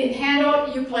 yeah, in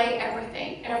Handel, you play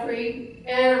everything,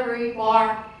 every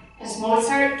bar. As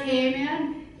Mozart came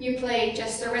in, you played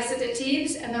just the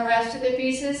recitatives, and the rest of the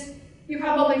pieces, you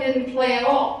probably didn't play at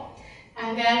all.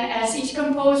 And then as each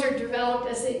composer developed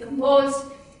as they composed,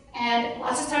 and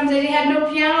lots of times they had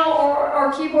no piano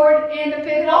or keyboard in the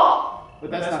pit at all.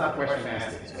 But that's not the question I'm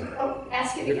asking. Oh,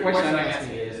 ask it The again. question I'm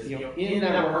asking is, you know, in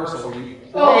that rehearsal where you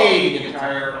play the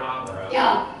entire opera,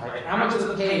 Yeah. right, how much of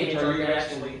the page are you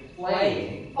actually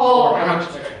playing? Oh, Or how much,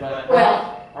 but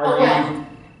well, are you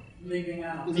Leaving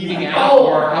out. leaving out,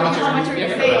 or how much are you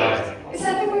fading? improvising? Is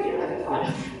that the word you're looking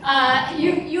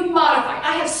for? You modify.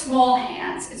 I have small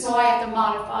hands, and so I have to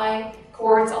modify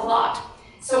chords a lot.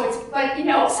 So it's, but you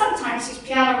know, sometimes these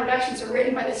piano productions are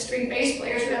written by the string bass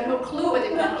players who have no clue what the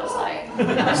piano's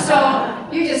like. So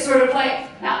you just sort of play.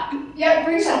 Now, yeah, it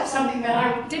brings up something that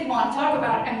I did want to talk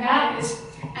about, and that is,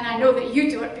 and I know that you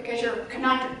do it because you're a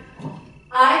conductor.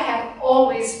 I have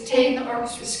always taken the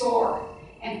orchestra score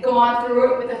and gone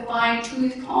through it with a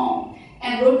fine-tooth comb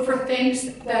and looked for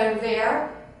things that are there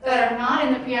that are not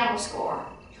in the piano score,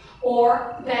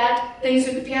 or that things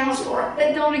in the piano score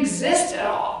that don't exist at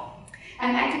all.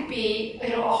 And that could be, you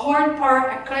know, a horn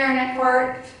part, a clarinet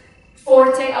part,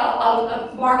 forte,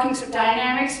 markings of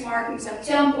dynamics, markings of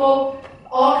tempo,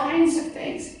 all kinds of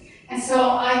things. And so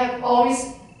I have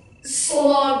always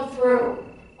slogged through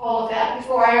all of that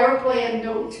before I ever play a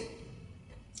note.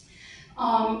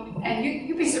 And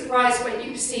you'd be surprised what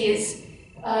you see is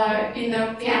in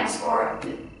the piano score.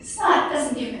 It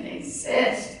doesn't even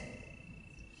exist.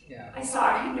 Yeah. I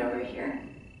saw a hand over here.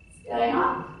 Did I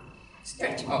not?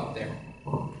 Stretch. Oh, there.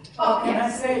 Oh, can I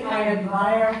say I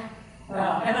admire, and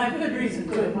I have good reason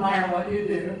to admire what you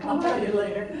do. I'll tell you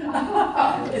later.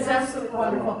 It's absolutely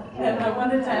wonderful. And I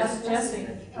wanted to ask Jesse,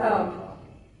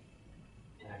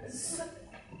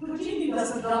 Puccini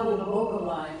doesn't double the vocal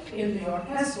line in the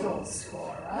orchestral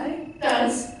score, right?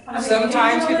 Does. I mean,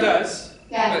 Sometimes he usually- does,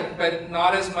 Yeah. but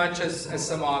not as much as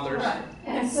some others. Right.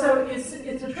 And so it's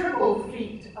a triple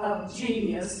feat of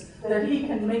genius that he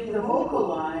can make the vocal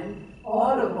line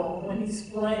audible when he's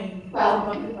playing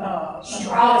an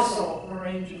orchestral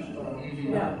arrangement.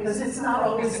 Yeah, because it's not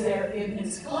always there in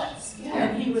his class. Yeah.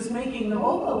 And he was making the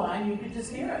vocal line, you could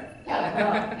just hear it.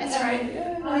 Yeah, that's right.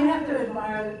 I have to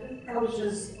admire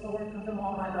coaches. I worked with them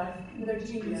all my life. They're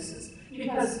geniuses.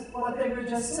 Because what they were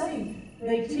just saying,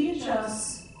 they teach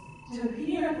us to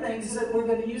hear things that we're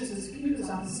going to use as cues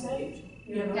on stage.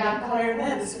 You know, that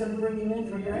clarinet is going to bring you in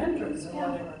for your entrance or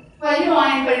whatever. Well, you don't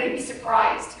want anybody to be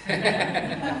surprised.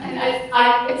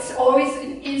 And it's always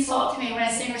an insult to me when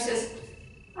a singer says,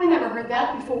 I never heard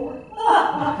that before.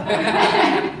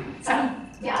 So,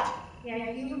 yeah.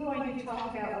 Yeah, you were going to talk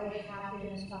about what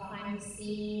happens behind the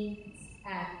scenes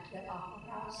at the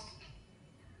Opera House.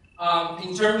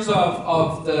 In terms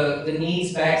of the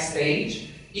needs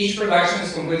backstage, each production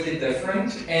is completely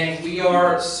different, and we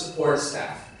are support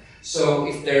staff. So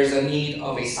if there's a need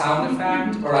of a sound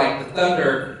effect, or like the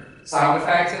thunder sound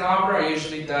effects in opera are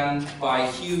usually done by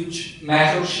huge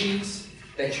metal sheets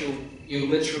that you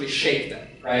literally shake them,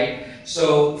 right?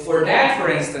 So for that, for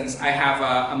instance, I have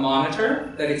a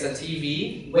monitor that is a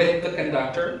TV with the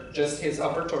conductor, just his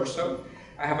upper torso.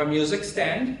 I have a music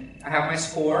stand, I have my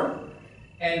score,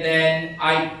 and then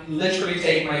I literally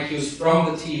take my cues from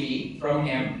the TV, from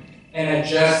him, and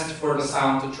adjust for the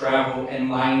sound to travel and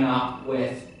line up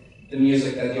with the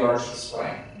music that the artist is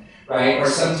playing, right? Or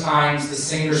sometimes the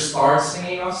singer starts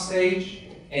singing off stage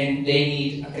and they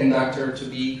need a conductor to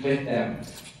be with them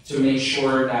to make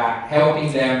sure that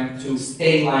helping them to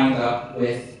stay lined up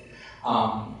with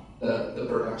the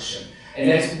production. And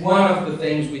that's one of the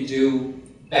things we do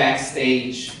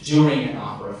backstage during an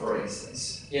opera, for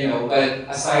instance. you know, but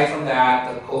aside from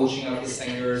that, the coaching of the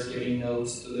singers, giving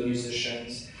notes to the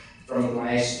musicians from the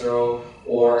maestro,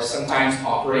 or sometimes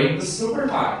operating the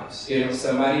subtitles. You know,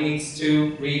 somebody needs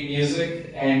to read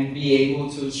music and be able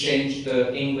to change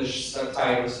the English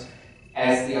subtitles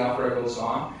as the opera goes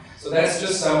on. So that's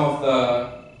just some of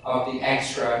the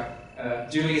extra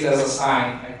duties as a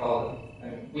sign, I call them.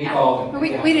 We call them.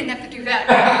 We didn't have to do that.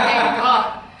 Thank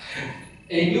God.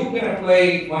 And you're going to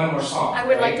play one more song. I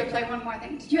would right? like to play one more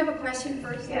thing. Did you have a question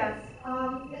first? Yes.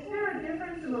 Is there a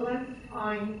difference in the length of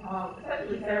time,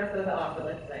 especially Sarasota Opera,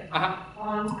 let's say,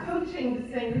 on coaching the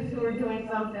singers who are doing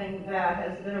something that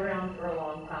has been around for a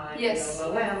long time? Yes.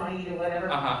 You know, Bohème, Aida, whatever.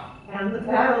 And the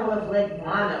Battle of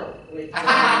Legnano, which is,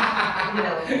 you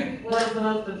know, one of the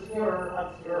most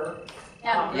obscure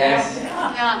Yeah. Yes.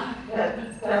 Yeah.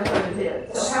 That's what it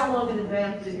is. So how long in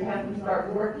advance did you have to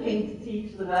start working to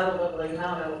teach the Battle of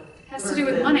Legnano? Has to do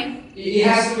with money. It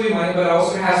has to do with money, but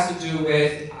also has to do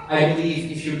with, I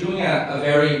believe, if you're doing a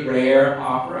very rare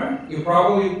opera, you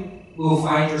probably will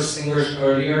find your singers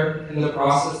earlier in the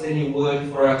process than you would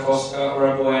for a Tosca or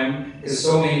a Bohème, because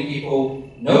so many people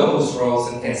know those roles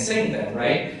and can sing them,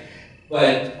 right?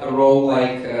 But a role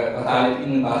like Battaglia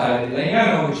di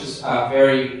Legnano, which is a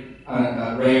very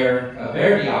rare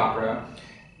Verdi opera,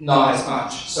 not as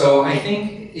much. So I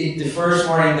think it differs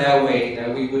more in that way,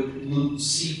 that we would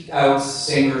seek out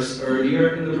singers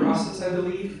earlier in the process, I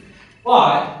believe.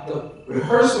 But the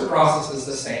rehearsal process is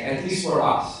the same, at least for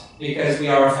us, because we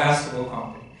are a festival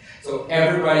company. So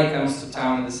everybody comes to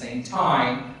town at the same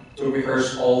time to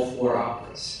rehearse all 4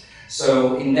 operas.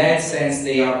 So in that sense,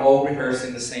 they are all rehearsed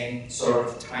in the same sort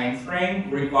of time frame,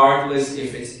 regardless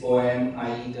if it's Bohème,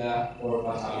 Aida, or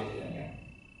Battaglia di Legnano.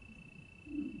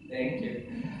 Thank you.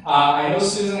 I know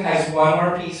Susan has one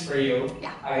more piece for you.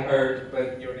 Yeah. I heard,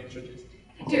 but you're introduced.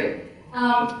 I do.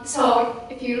 So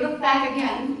if you look back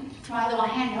again to my little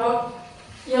handout,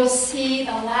 you'll see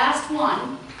the last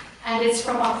one, and it's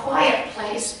from A Quiet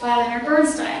Place by Leonard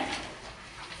Bernstein,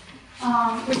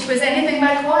 which was anything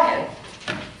but quiet.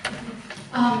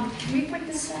 Can we put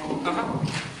this down?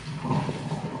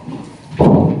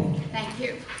 Thank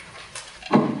you.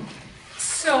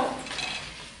 So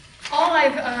all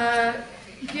I've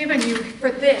given you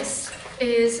for this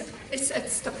is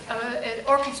it's the, an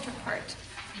orchestra part.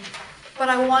 But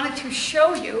I wanted to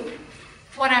show you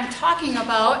what I'm talking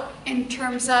about in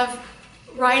terms of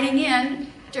writing in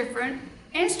different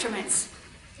instruments.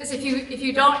 Because if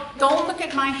you don't look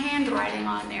at my handwriting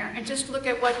on there and just look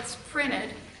at what's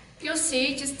printed, you'll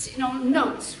see just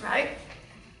notes, right?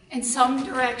 In some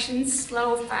directions,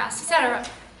 slow, fast, etc.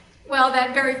 Well,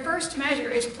 that very first measure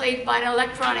is played by an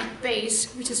electronic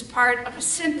bass, which is part of a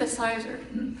synthesizer,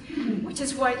 which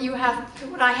is what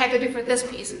I had to do for this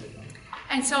piece.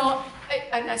 And so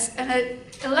an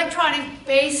electronic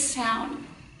bass sound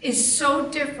is so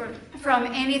different from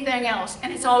anything else,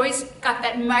 and it's always got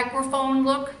that microphone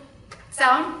look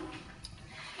sound.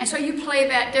 And so you play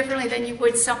that differently than you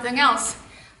would something else.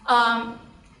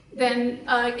 Then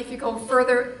if you go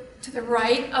further to the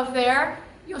right of there,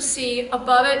 you'll see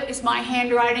above it is my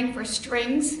handwriting for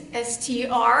strings,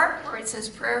 STR, where it says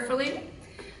prayerfully.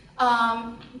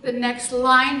 The next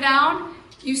line down,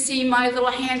 you see my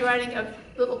little handwriting of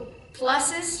little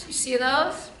pluses. You see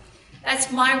those?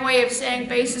 That's my way of saying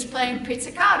bass is playing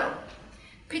pizzicato.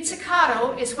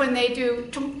 Pizzicato is when they do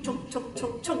tum, tum, tum,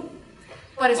 tum, tum.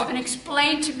 But it's been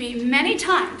explained to me many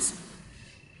times.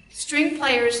 String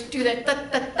players do that da,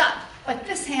 da, da, but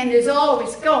this hand is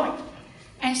always going.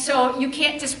 And so you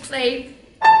can't just play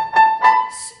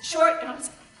short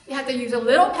notes. You have to use a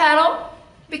little pedal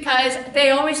because they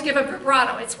always give a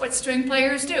vibrato. It's what string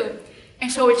players do. And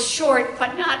so it's short,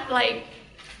 but not like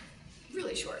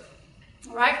really short,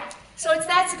 all right? So it's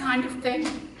that kind of thing.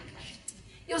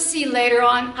 You'll see later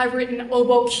on I've written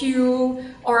oboe Q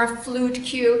or a flute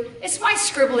Q. It's my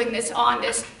scribbling that's on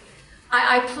this.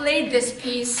 I played this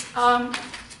piece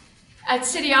at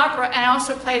City Opera, and I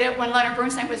also played it when Leonard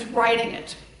Bernstein was writing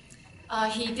it.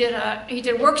 He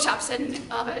did workshops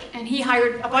of it, and he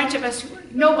hired a bunch of us who were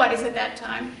nobodies at that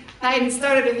time. I hadn't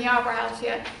started in the Opera House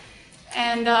yet.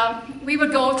 And we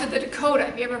would go to the Dakota.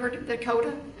 Have you ever heard of the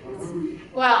Dakota?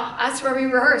 Well, that's where we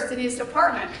rehearsed, in his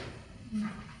apartment.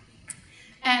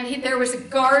 And there was a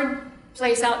guard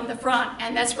place out in the front,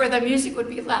 and that's where the music would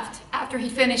be left after he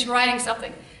finished writing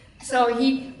something. So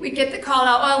we'd get the call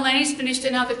out, well, Lenny's finished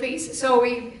another piece. So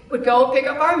we would go pick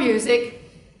up our music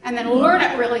and then learn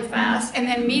it really fast and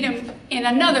then meet him in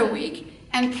another week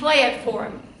and play it for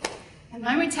him. And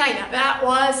let me tell you, that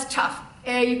was tough.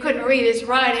 You couldn't read his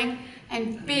writing.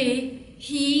 And B,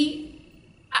 he's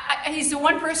the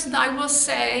one person that I will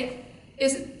say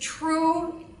is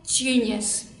true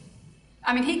genius.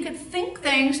 I mean, he could think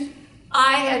things.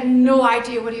 I had no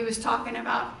idea what he was talking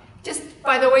about, just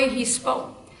by the way he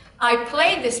spoke. I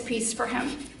played this piece for him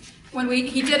when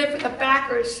he did it for the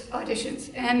backers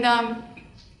auditions, and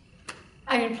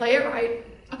I didn't play it right,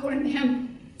 according to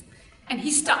him. And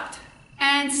he stopped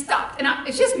and stopped, and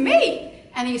it's just me.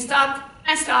 And he stopped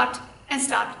and stopped and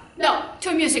stopped. No,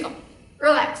 too musical.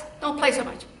 Relax. Don't play so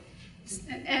much.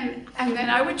 And then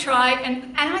I would try,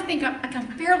 and I think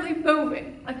I'm barely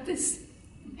moving like this.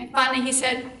 And finally he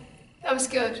said, "That was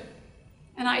good."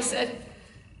 And I said,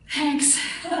 "Thanks."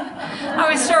 I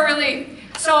was so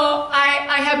relieved. So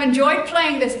I have enjoyed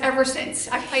playing this ever since.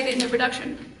 I played it in the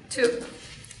production too.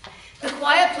 The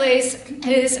Quiet Place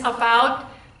is about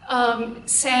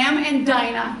Sam and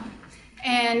Dinah.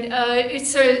 And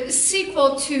it's a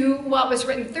sequel to what was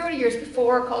written 30 years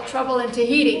before called Trouble in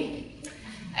Tahiti.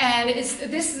 And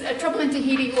Trouble in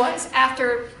Tahiti was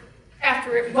after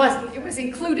it wasn't. It was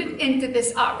included into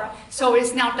this opera. So it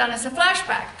is now done as a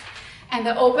flashback. And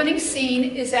the opening scene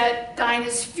is at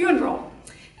Dinah's funeral.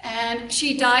 And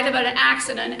she died of an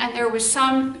accident, and there was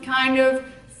some kind of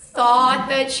thought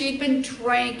that she'd been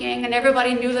drinking, and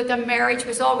everybody knew that the marriage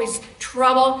was always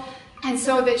trouble, and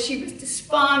so that she was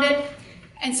despondent.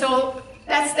 And so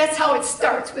that's how it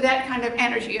starts, with that kind of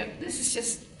energy of, this is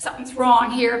just, something's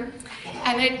wrong here.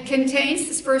 And it contains,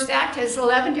 this first act has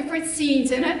 11 different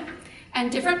scenes in it,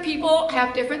 and different people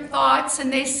have different thoughts,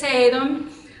 and they say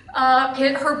them.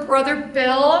 Her brother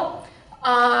Bill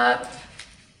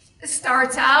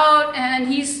starts out, and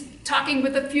he's talking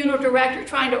with the funeral director,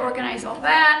 trying to organize all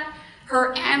that.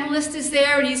 Her analyst is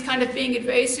there, and he's kind of being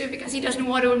invasive because he doesn't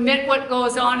want to admit what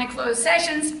goes on in closed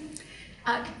sessions.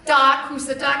 Doc, who's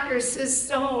the doctor,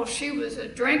 says, oh, she was a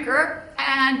drinker.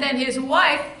 And then his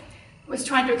wife was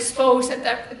trying to expose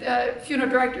that the funeral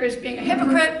director is being a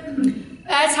hypocrite.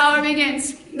 That's how it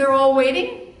begins. They're all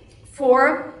waiting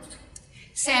for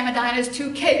Sam and Dinah's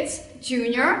two kids,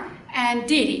 Junior and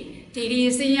Dee Dee. Dee Dee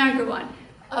is the younger one.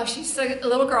 She's a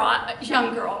little girl, a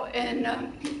young girl. And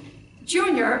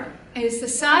Junior is the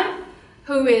son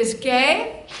who is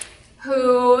gay,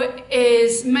 who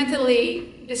is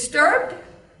mentally disturbed,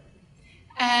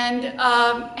 and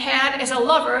had as a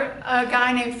lover a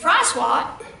guy named Francois,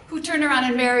 who turned around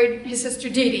and married his sister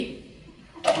Dee Dee.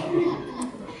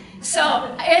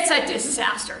 So it's a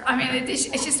disaster. I mean,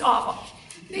 it's just awful.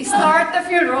 They start the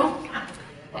funeral,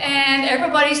 and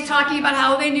everybody's talking about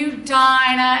how they knew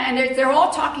Dinah, and they're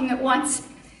all talking at once.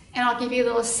 And I'll give you a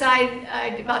little side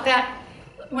about that.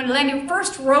 When Lenny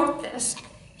first wrote this,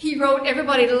 he wrote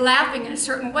everybody laughing in a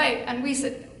certain way. And we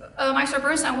said, Maestro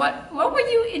Bernstein, what were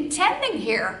you intending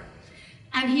here?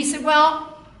 And he said,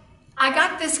 well, I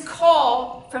got this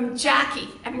call from Jackie.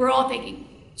 And we're all thinking,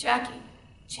 Jackie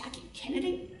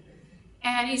Kennedy?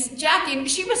 And he said, Jackie, and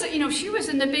she was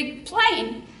in the big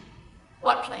plane.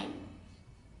 What plane?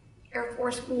 Air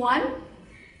Force One?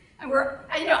 And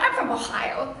I'm from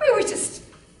Ohio.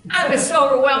 I was so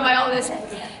overwhelmed by all this.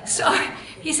 So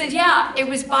he said, yeah, it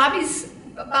was Bobby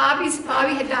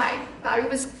had died. Bobby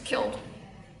was killed.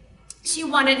 She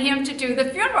wanted him to do the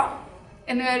funeral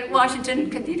in the Washington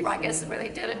Cathedral, I guess is where they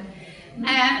did it.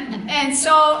 And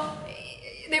so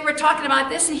they were talking about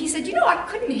this, and he said, I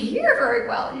couldn't hear very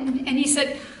well. And he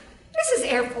said, this is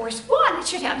Air Force One. It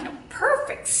should have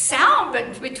perfect sound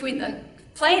between the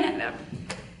plane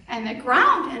and the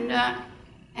ground.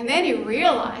 And then he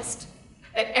realized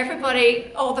that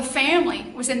everybody, all the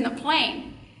family, was in the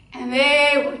plane. And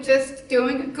they were just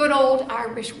doing a good old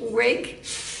Irish wake.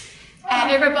 And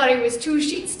everybody was two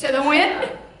sheets to the wind,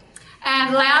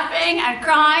 and laughing and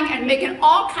crying and making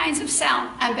all kinds of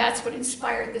sound. And that's what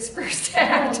inspired this first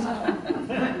act.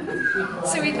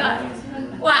 So we thought,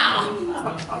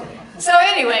 wow. So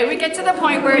anyway, we get to the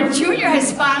point where Junior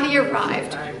has finally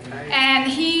arrived.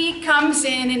 And he comes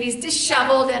in, and he's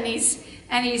disheveled, and he's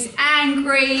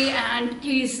angry, and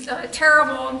he's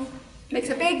terrible, makes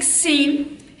a big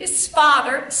scene. His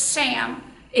father, Sam,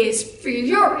 is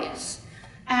furious.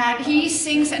 And he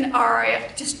sings an aria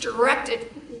just directed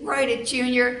right at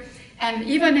Junior. And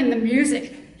even in the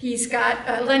music, he's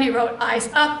got, Lenny wrote eyes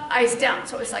up, eyes down.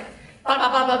 So it's like, ba ba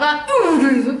ba ba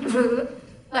ba,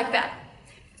 like that.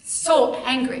 So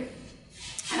angry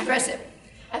and aggressive.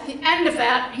 At the end of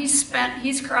that,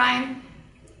 he's crying.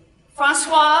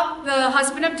 Francois, the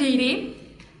husband of Dee Dee,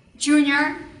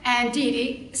 Junior and Dee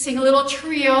Dee sing a little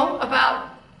trio about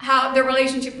how their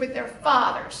relationship with their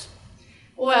fathers.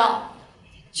 Well,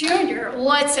 Junior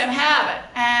lets him have it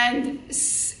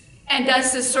and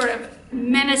does this sort of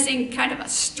menacing kind of a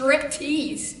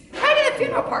striptease right in the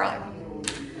funeral parlor.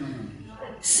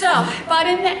 So, but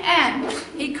in the end,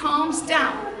 he calms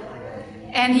down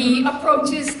and he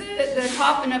approaches the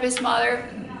coffin of his mother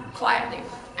quietly.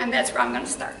 And that's where I'm going to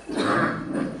start.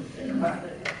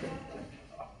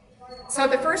 So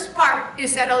the first part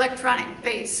is that electronic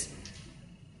bass.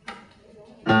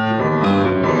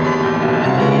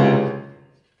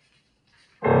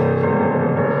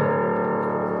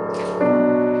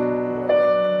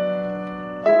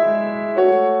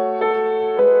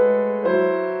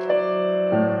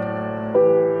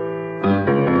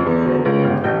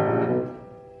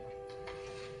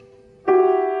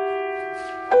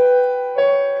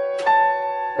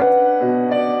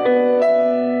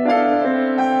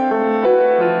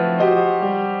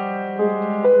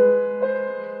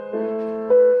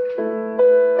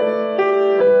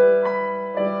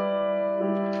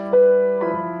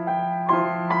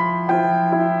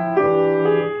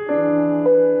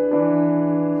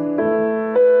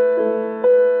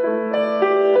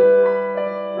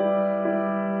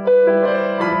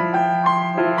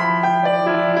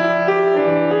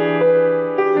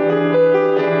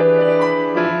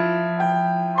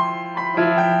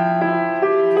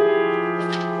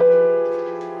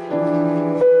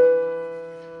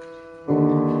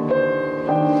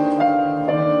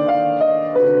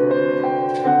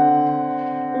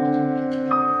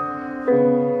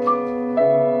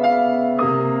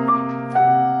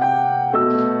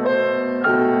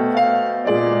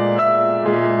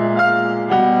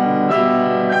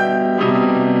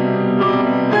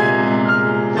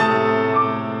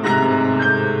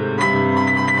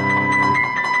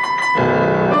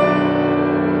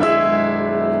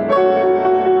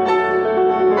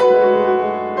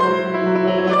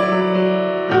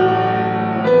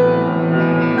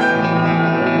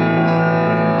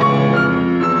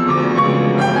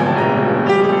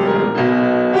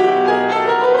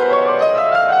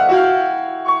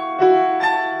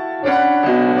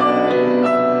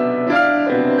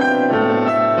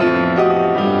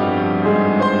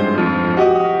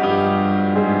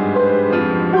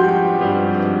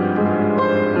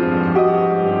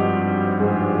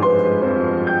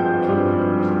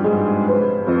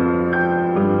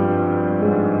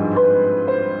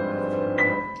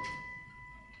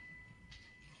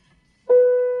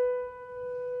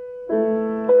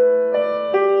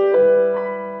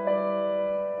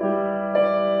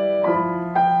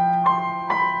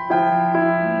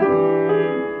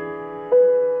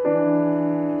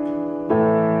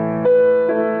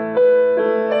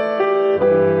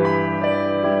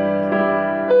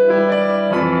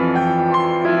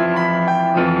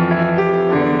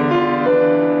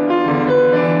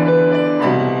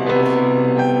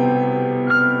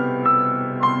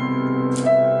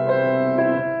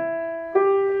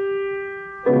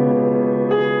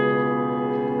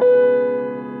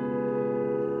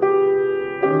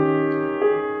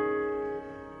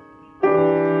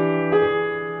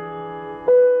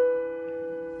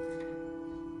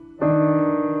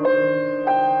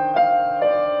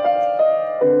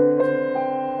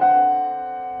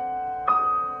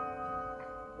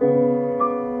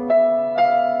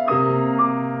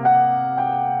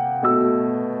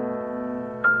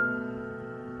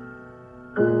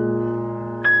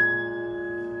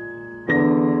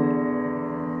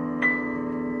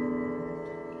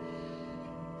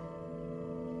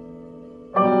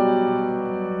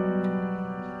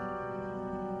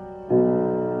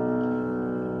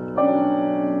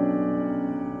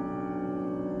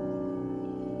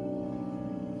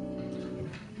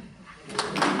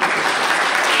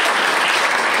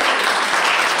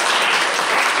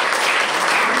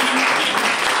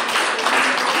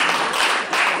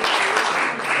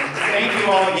 Thank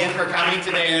you all again for coming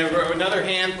today. And another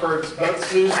hand for both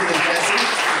Susan and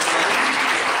Jesse.